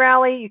online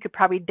rally, you could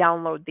probably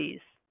download these.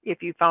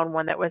 If you found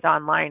one that was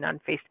online on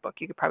Facebook,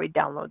 you could probably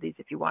download these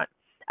if you want.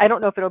 I don't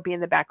know if it'll be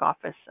in the back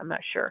office. I'm not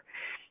sure.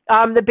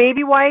 The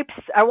baby wipes,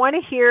 I want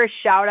to hear a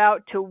shout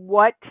out to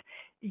what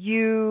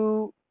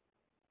you're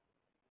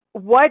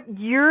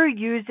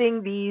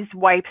using these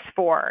wipes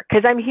for,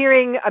 because I'm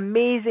hearing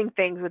amazing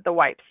things with the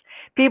wipes.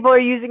 People are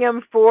using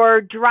them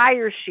for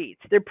dryer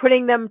sheets. They're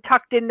putting them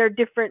tucked in their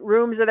different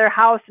rooms of their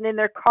house and in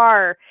their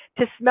car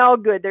to smell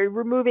good. They're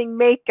removing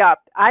makeup.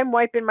 I'm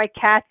wiping my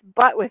cat's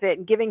butt with it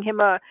and giving him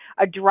a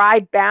dry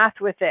bath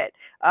with it.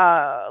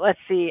 Let's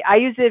see. I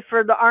use it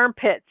for the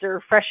armpits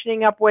or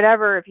freshening up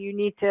whatever if you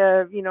need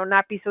to,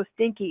 not be so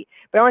stinky.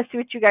 But I want to see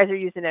what you guys are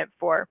using it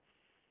for.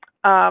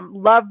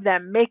 Love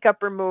them.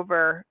 Makeup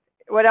remover.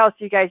 What else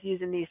are you guys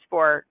using these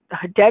for?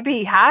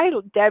 Debbie, hi,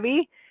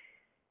 Debbie.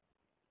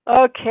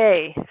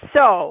 Okay,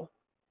 so,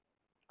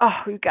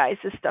 you guys,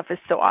 this stuff is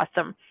so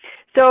awesome.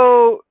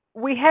 So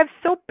we have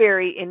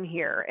soapberry in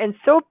here, and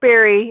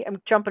soapberry,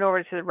 I'm jumping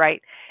over to the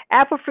right,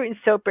 apple fruit and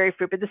soapberry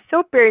fruit, but the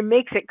soapberry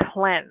makes it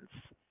cleanse.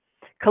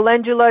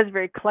 Calendula is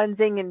very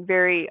cleansing and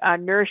very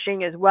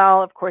nourishing as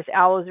well. Of course,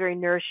 aloe is very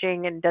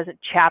nourishing and doesn't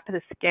chap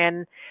the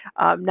skin,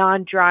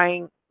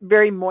 non-drying,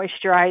 very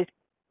moisturized.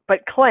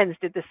 but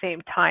cleansed at the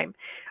same time.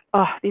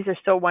 Oh, these are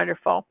so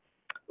wonderful.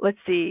 Let's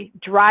see,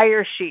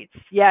 dryer sheets.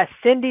 Yes,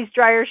 Cindy's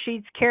dryer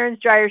sheets, Karen's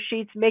dryer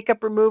sheets,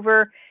 makeup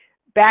remover,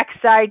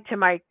 backside to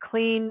my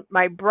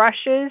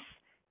brushes.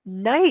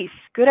 Nice,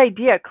 good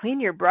idea. Clean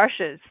your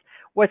brushes.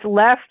 What's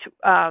left,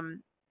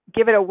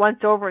 give it a once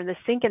over in the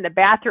sink in the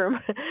bathroom.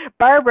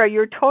 Barbara,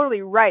 you're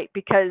totally right,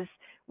 because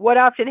what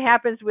often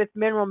happens with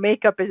mineral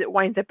makeup is it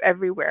winds up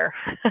everywhere.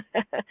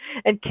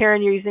 And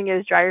Karen, you're using it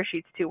as dryer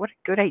sheets too. What a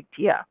good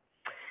idea.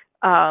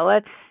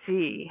 Let's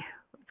see.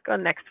 Let's go to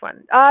the next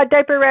one.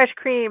 Diaper rash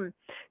cream.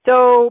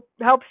 So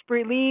helps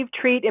relieve,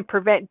 treat, and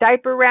prevent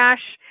diaper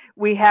rash.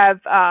 We have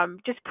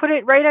just put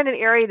it right on an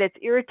area that's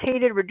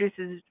irritated,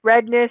 reduces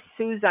redness,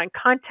 soothes on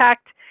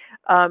contact,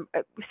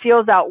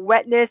 seals out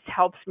wetness,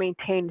 helps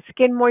maintain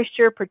skin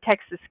moisture,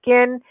 protects the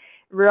skin,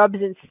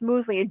 rubs in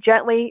smoothly and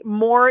gently.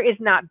 More is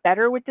not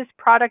better with this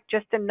product,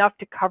 just enough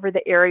to cover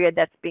the area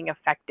that's being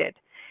affected.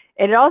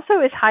 And it also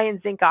is high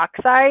in zinc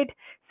oxide,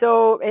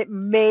 so it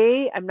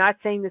may, I'm not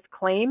saying this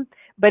claim,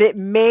 but it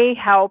may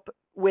help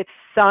with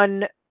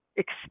sun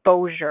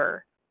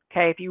exposure.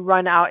 Okay, if you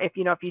run out, if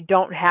you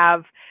don't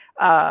have,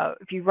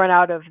 if you run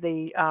out of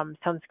the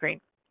sunscreen.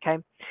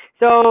 Okay,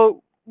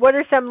 so what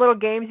are some little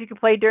games you can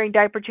play during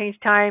diaper change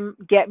time?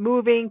 Get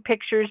moving,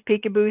 pictures,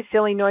 peekaboo,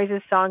 silly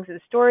noises, songs, and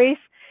stories.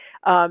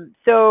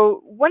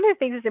 So one of the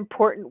things that's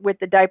important with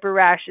the diaper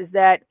rash is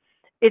that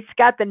it's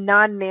got the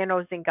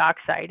non-nano zinc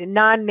oxide, and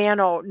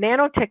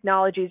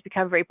nanotechnology has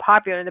become very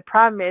popular. And the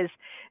problem is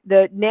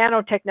the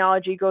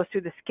nanotechnology goes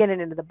through the skin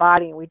and into the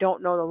body, and we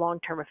don't know the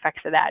long-term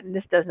effects of that. And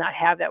this does not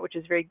have that, which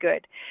is very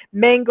good.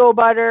 Mango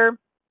butter,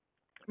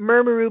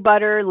 murmuru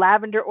butter,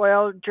 lavender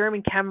oil,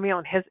 German chamomile,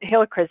 and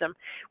helichrysum,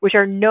 which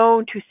are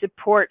known to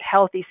support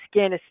healthy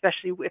skin,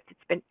 especially if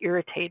it's been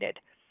irritated.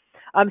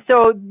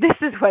 So this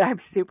is what I'm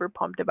super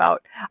pumped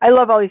about. I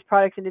love all these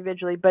products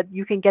individually, but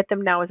you can get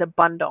them now as a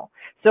bundle.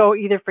 So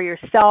either for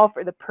yourself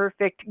or the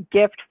perfect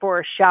gift for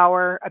a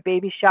shower, a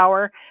baby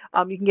shower,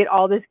 you can get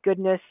all this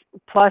goodness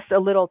plus a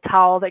little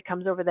towel that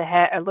comes over the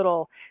head, a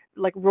little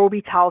like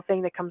roby towel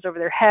thing that comes over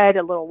their head,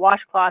 a little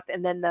washcloth,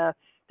 and then the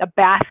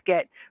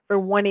basket for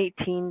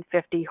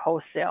 $118.50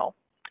 wholesale.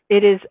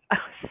 It is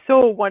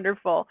so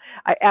wonderful.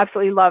 I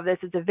absolutely love this.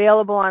 It's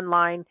available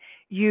online.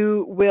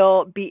 You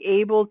will be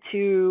able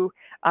to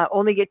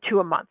only get 2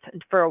 a month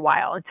for a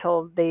while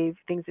until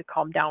things have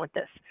calmed down with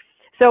this.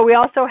 So we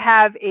also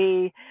have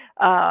a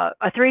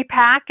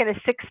 3-pack and a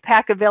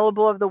 6-pack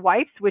available of the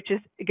wipes, which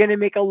is going to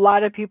make a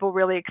lot of people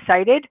really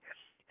excited.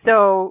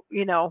 So,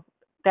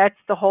 that's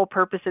the whole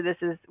purpose of this,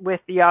 is with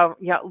Young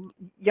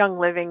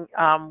Living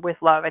with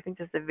Love. I think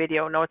this is a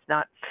video. No, it's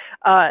not.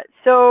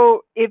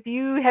 So if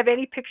you have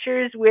any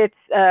pictures with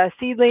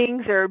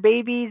seedlings or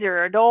babies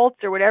or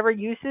adults or whatever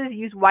uses,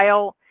 use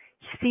Wild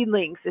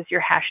Seedlings as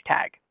your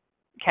hashtag.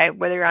 Okay,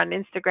 whether you're on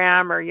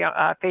Instagram or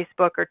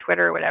Facebook or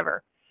Twitter or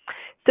whatever.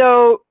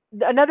 So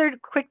another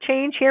quick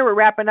change here. We're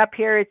wrapping up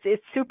here.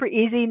 It's super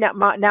easy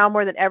now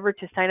more than ever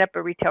to sign up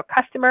a retail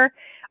customer.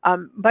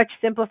 Much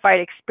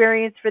simplified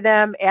experience for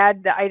them.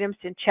 Add the items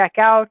to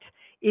checkout.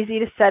 Easy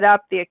to set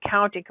up the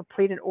account and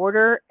complete an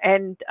order.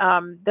 And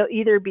they'll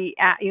either be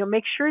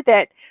make sure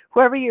that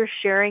whoever you're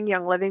sharing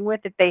Young Living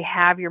with, that they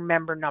have your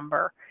member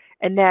number,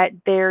 and that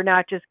they're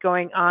not just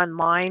going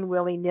online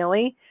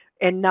willy-nilly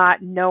and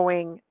not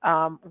knowing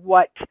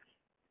what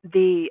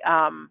the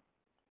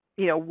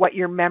what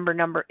your member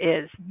number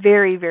is.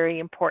 Very, very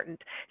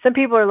important. Some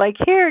people are like,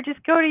 here,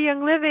 just go to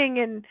Young Living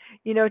and,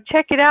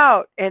 check it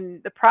out.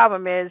 And the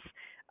problem is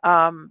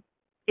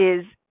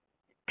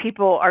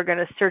people are going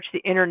to search the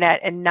internet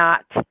and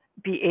not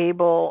be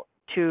able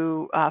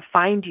to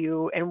find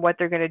you. And what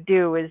they're going to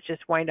do is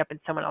just wind up in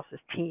someone else's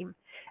team.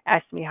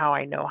 Ask me how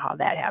I know how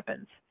that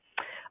happens.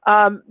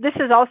 This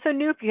is also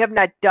new. If you have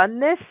not done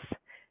this,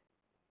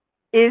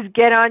 is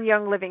get on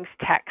Young Living's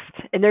text.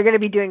 And they're going to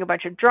be doing a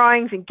bunch of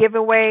drawings and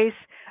giveaways.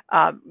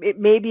 It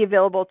may be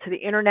available to the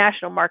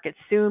international market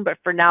soon, but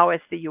for now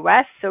it's the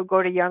U.S. So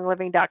go to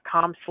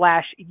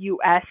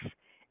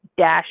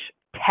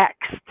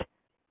youngliving.com/US-text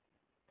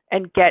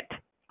and get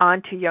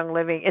onto Young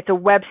Living. It's a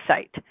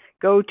website.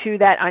 Go to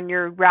that on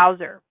your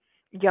browser,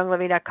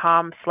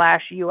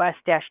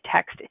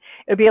 youngliving.com/US-text.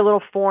 It'll be a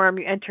little form.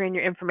 You enter in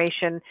your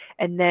information,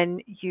 and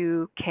then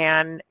you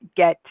can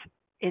get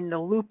in the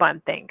loop on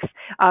things.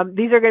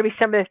 These are going to be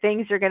some of the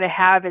things they're going to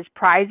have as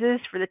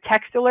prizes for the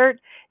text alert: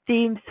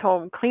 Themes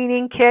Home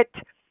Cleaning Kit,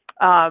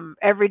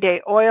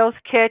 Everyday Oils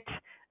Kit,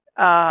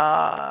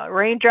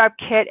 Raindrop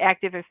Kit,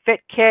 Active and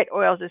Fit Kit,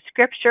 Oils of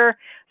Scripture.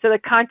 So the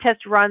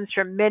contest runs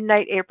from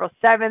midnight, April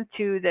 7th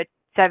to the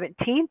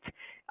 17th,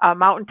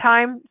 Mountain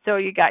Time. So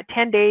you got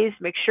 10 days.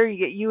 Make sure you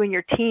get you and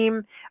your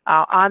team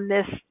on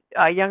this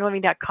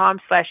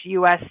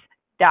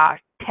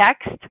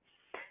youngliving.com/US-text.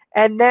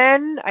 And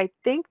then I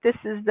think this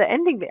is the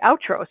ending, the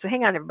outro. So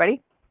hang on,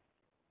 everybody.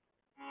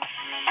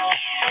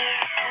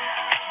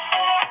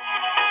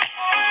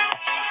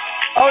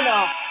 Oh,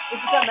 no. This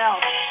is something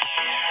else.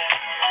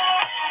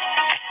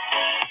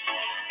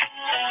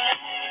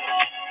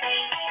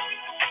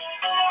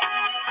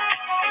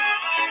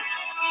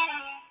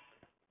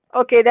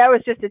 Okay, that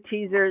was just a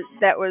teaser.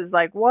 That was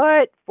like,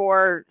 what?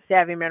 For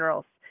Savvy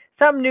Minerals.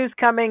 Some news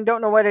coming.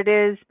 Don't know what it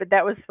is, but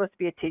that was supposed to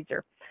be a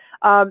teaser.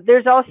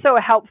 There's also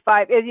a Help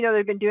 5. As you know,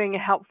 they've been doing a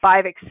Help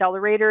 5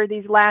 accelerator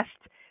these last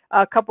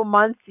couple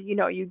months. You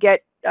know, you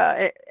get,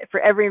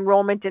 for every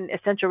enrollment in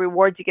Essential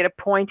Rewards, you get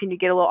a point and you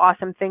get a little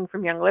awesome thing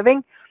from Young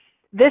Living.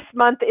 This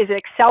month is an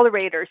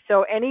accelerator,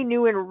 so any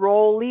new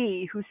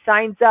enrollee who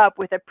signs up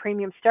with a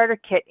premium starter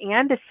kit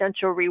and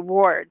Essential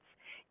Rewards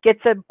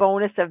gets a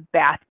bonus of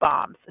bath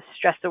bombs,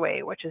 Stress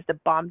Away, which is the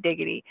bomb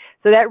diggity.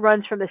 So that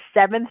runs from the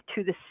 7th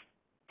to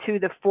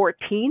the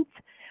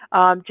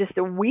 14th, just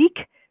a week.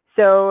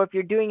 So if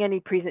you're doing any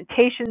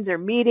presentations or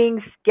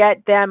meetings,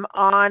 get them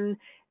on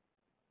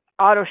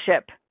auto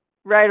ship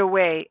right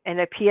away and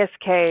a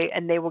PSK,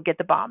 and they will get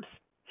the bombs.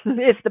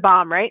 It's the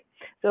bomb, right?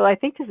 So I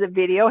think there's a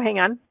video. Hang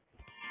on.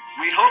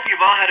 We hope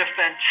you've all had a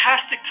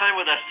fantastic time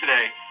with us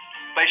today.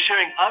 By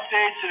sharing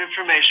updates and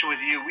information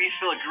with you, we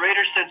feel a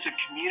greater sense of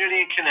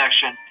community and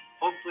connection.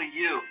 Hopefully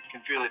you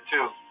can feel it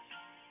too.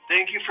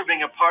 Thank you for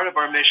being a part of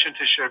our mission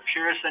to share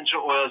pure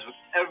essential oils with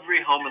every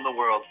home in the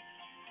world.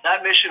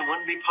 That mission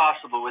wouldn't be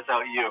possible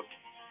without you.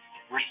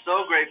 We're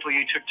so grateful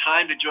you took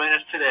time to join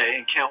us today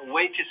and can't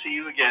wait to see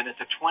you again at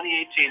the 2018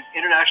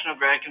 International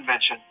Grand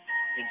Convention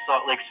in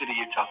Salt Lake City,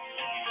 Utah.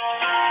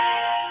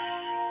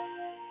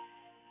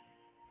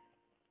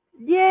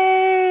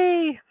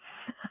 Yay!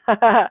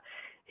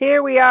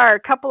 Here we are. A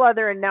couple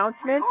other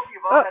announcements.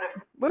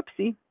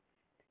 Whoopsie.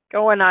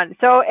 Going on.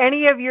 So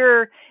any of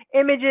your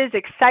images,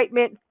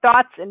 excitement,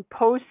 thoughts, and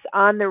posts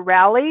on the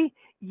rally,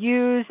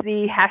 use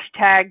the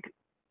hashtag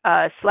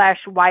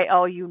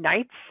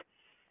 /YLUnites.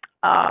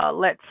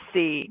 Let's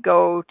see.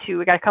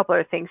 We got a couple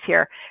other things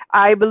here.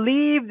 I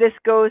believe this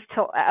goes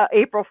till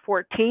April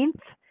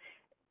 14th.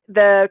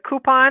 The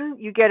coupon,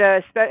 you get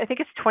I think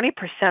it's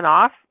 20%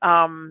 off.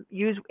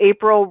 Use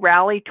April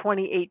Rally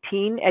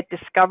 2018 at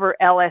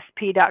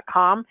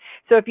discoverlsp.com.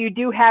 So if you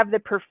do have the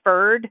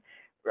preferred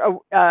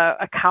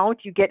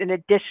account, you get an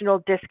additional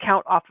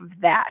discount off of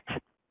that,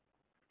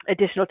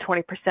 additional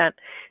 20%.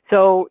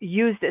 So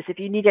use this. If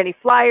you need any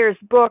flyers,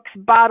 books,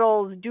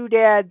 bottles,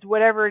 doodads,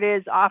 whatever it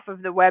is off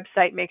of the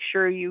website, make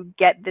sure you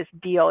get this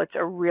deal. It's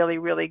a really,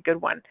 really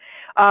good one.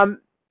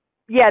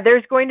 Yeah,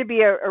 there's going to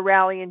be a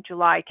rally in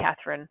July,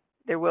 Catherine.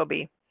 There will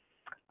be.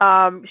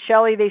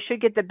 Shelly, they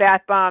should get the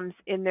bath bombs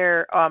in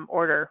their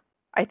order.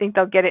 I think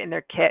they'll get it in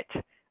their kit.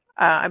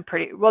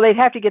 They'd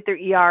have to get their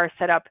ER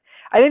set up.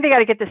 I think they got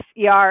to get the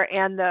ER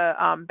and the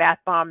bath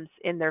bombs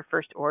in their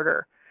first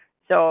order.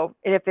 So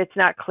if it's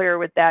not clear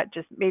with that,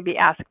 just maybe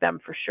ask them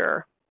for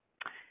sure.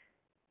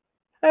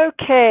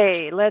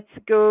 Okay, let's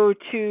go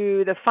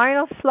to the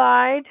final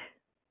slide.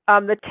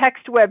 The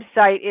text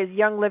website is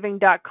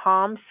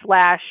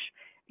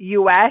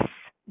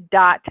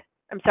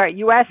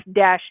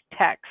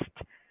US-text.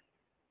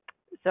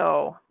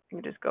 So I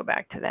can just go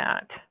back to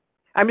that.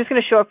 I'm just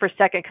going to show it for a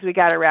second because we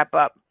got to wrap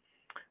up.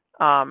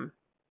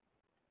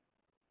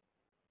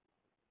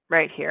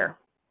 Right here.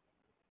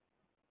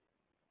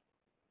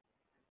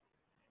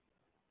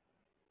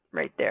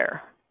 Right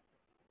there.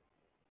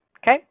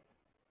 Okay?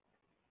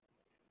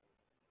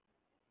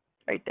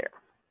 Right there.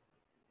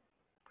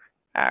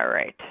 All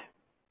right.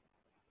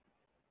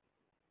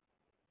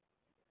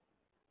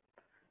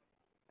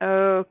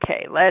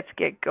 Okay, let's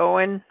get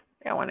going.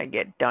 I want to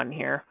get done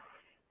here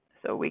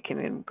so we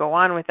can go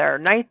on with our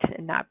night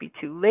and not be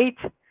too late.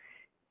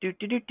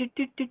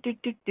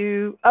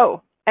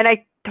 Oh, and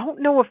I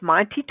don't know if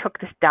Monty took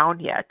this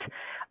down yet.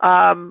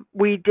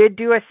 We did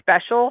do a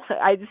special.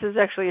 This is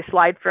actually a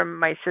slide from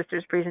my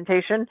sister's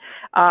presentation.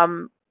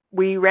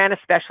 We ran a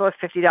special of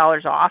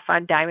 $50 off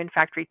on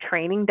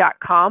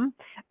diamondfactorytraining.com.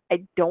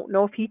 I don't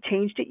know if he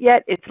changed it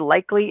yet. It's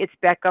likely it's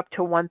back up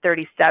to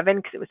 $137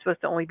 because it was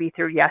supposed to only be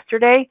through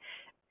yesterday.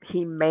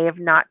 He may have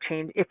not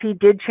changed. If he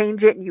did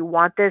change it and you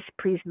want this,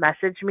 please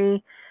message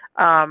me.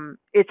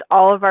 It's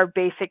all of our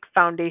basic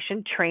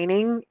foundation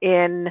training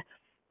in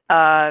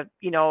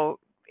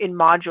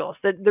modules.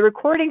 The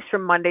recordings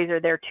from Mondays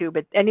are there too,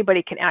 but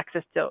anybody can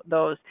access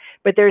those.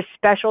 But there's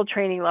special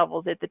training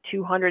levels at the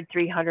 200,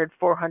 300,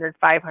 400,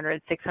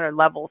 500, 600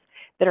 levels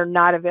that are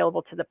not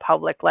available to the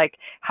public, like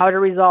how to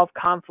resolve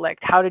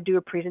conflict, how to do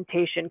a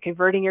presentation,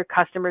 converting your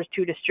customers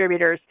to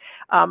distributors,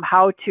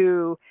 how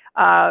to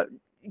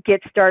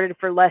get started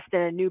for less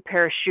than a new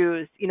pair of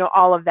shoes,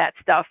 all of that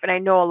stuff. And I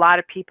know a lot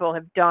of people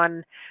have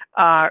done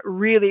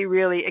really,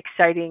 really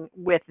exciting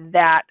with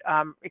that,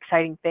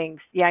 exciting things.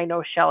 Yeah, I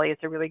know, Shelly,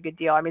 it's a really good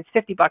deal. I mean,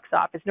 it's $50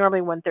 off. It's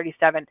normally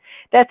 $137.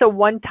 That's a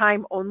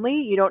one-time only.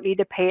 You don't need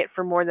to pay it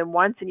for more than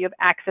once, and you have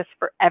access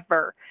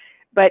forever.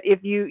 But it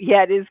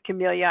is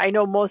Camellia. I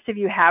know most of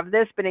you have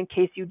this, but in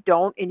case you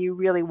don't and you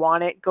really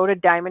want it, go to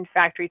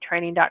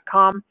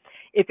diamondfactorytraining.com.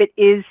 If it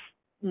is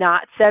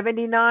not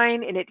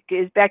 $79 and it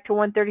is back to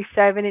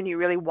 $137 and you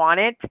really want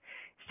it,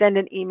 send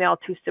an email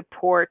to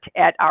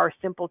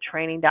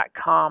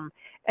support@oursimpletraining.com.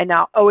 And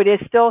now, it is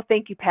still,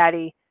 thank you,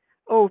 Patty.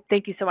 Oh,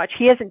 thank you so much.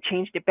 He hasn't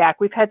changed it back.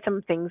 We've had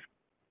some things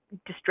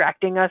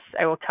distracting us,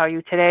 I will tell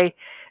you today.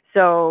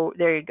 So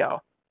there you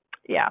go.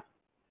 Yeah.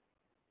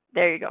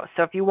 There you go.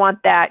 So if you want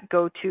that,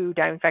 go to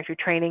Diamond Factory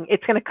Training.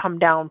 It's going to come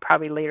down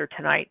probably later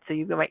tonight, so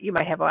you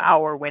might have an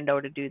hour window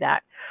to do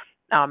that.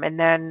 And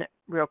then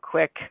real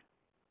quick,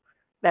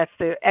 that's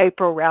the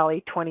April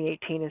Rally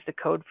 2018 is the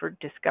code for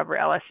Discover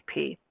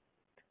LSP.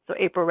 So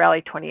April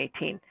Rally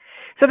 2018.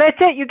 So that's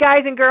it, you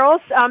guys and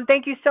girls.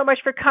 Thank you so much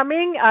for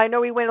coming. I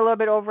know we went a little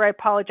bit over. I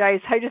apologize.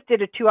 I just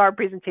did a 2-hour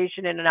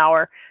presentation in an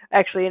hour,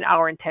 actually an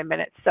hour and 10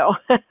 minutes. So,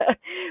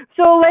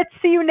 so let's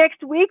see you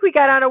next week. We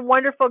got on a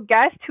wonderful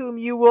guest whom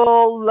you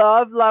will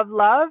love, love,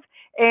 love.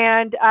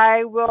 And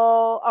I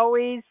will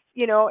always,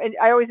 and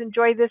I always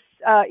enjoy this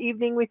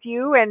evening with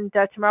you. And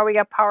tomorrow we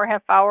got Power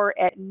Half Hour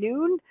at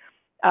noon.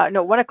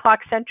 1 o'clock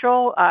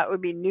Central. It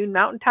would be noon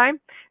Mountain Time.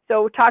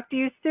 So talk to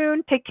you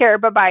soon. Take care.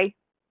 Bye-bye.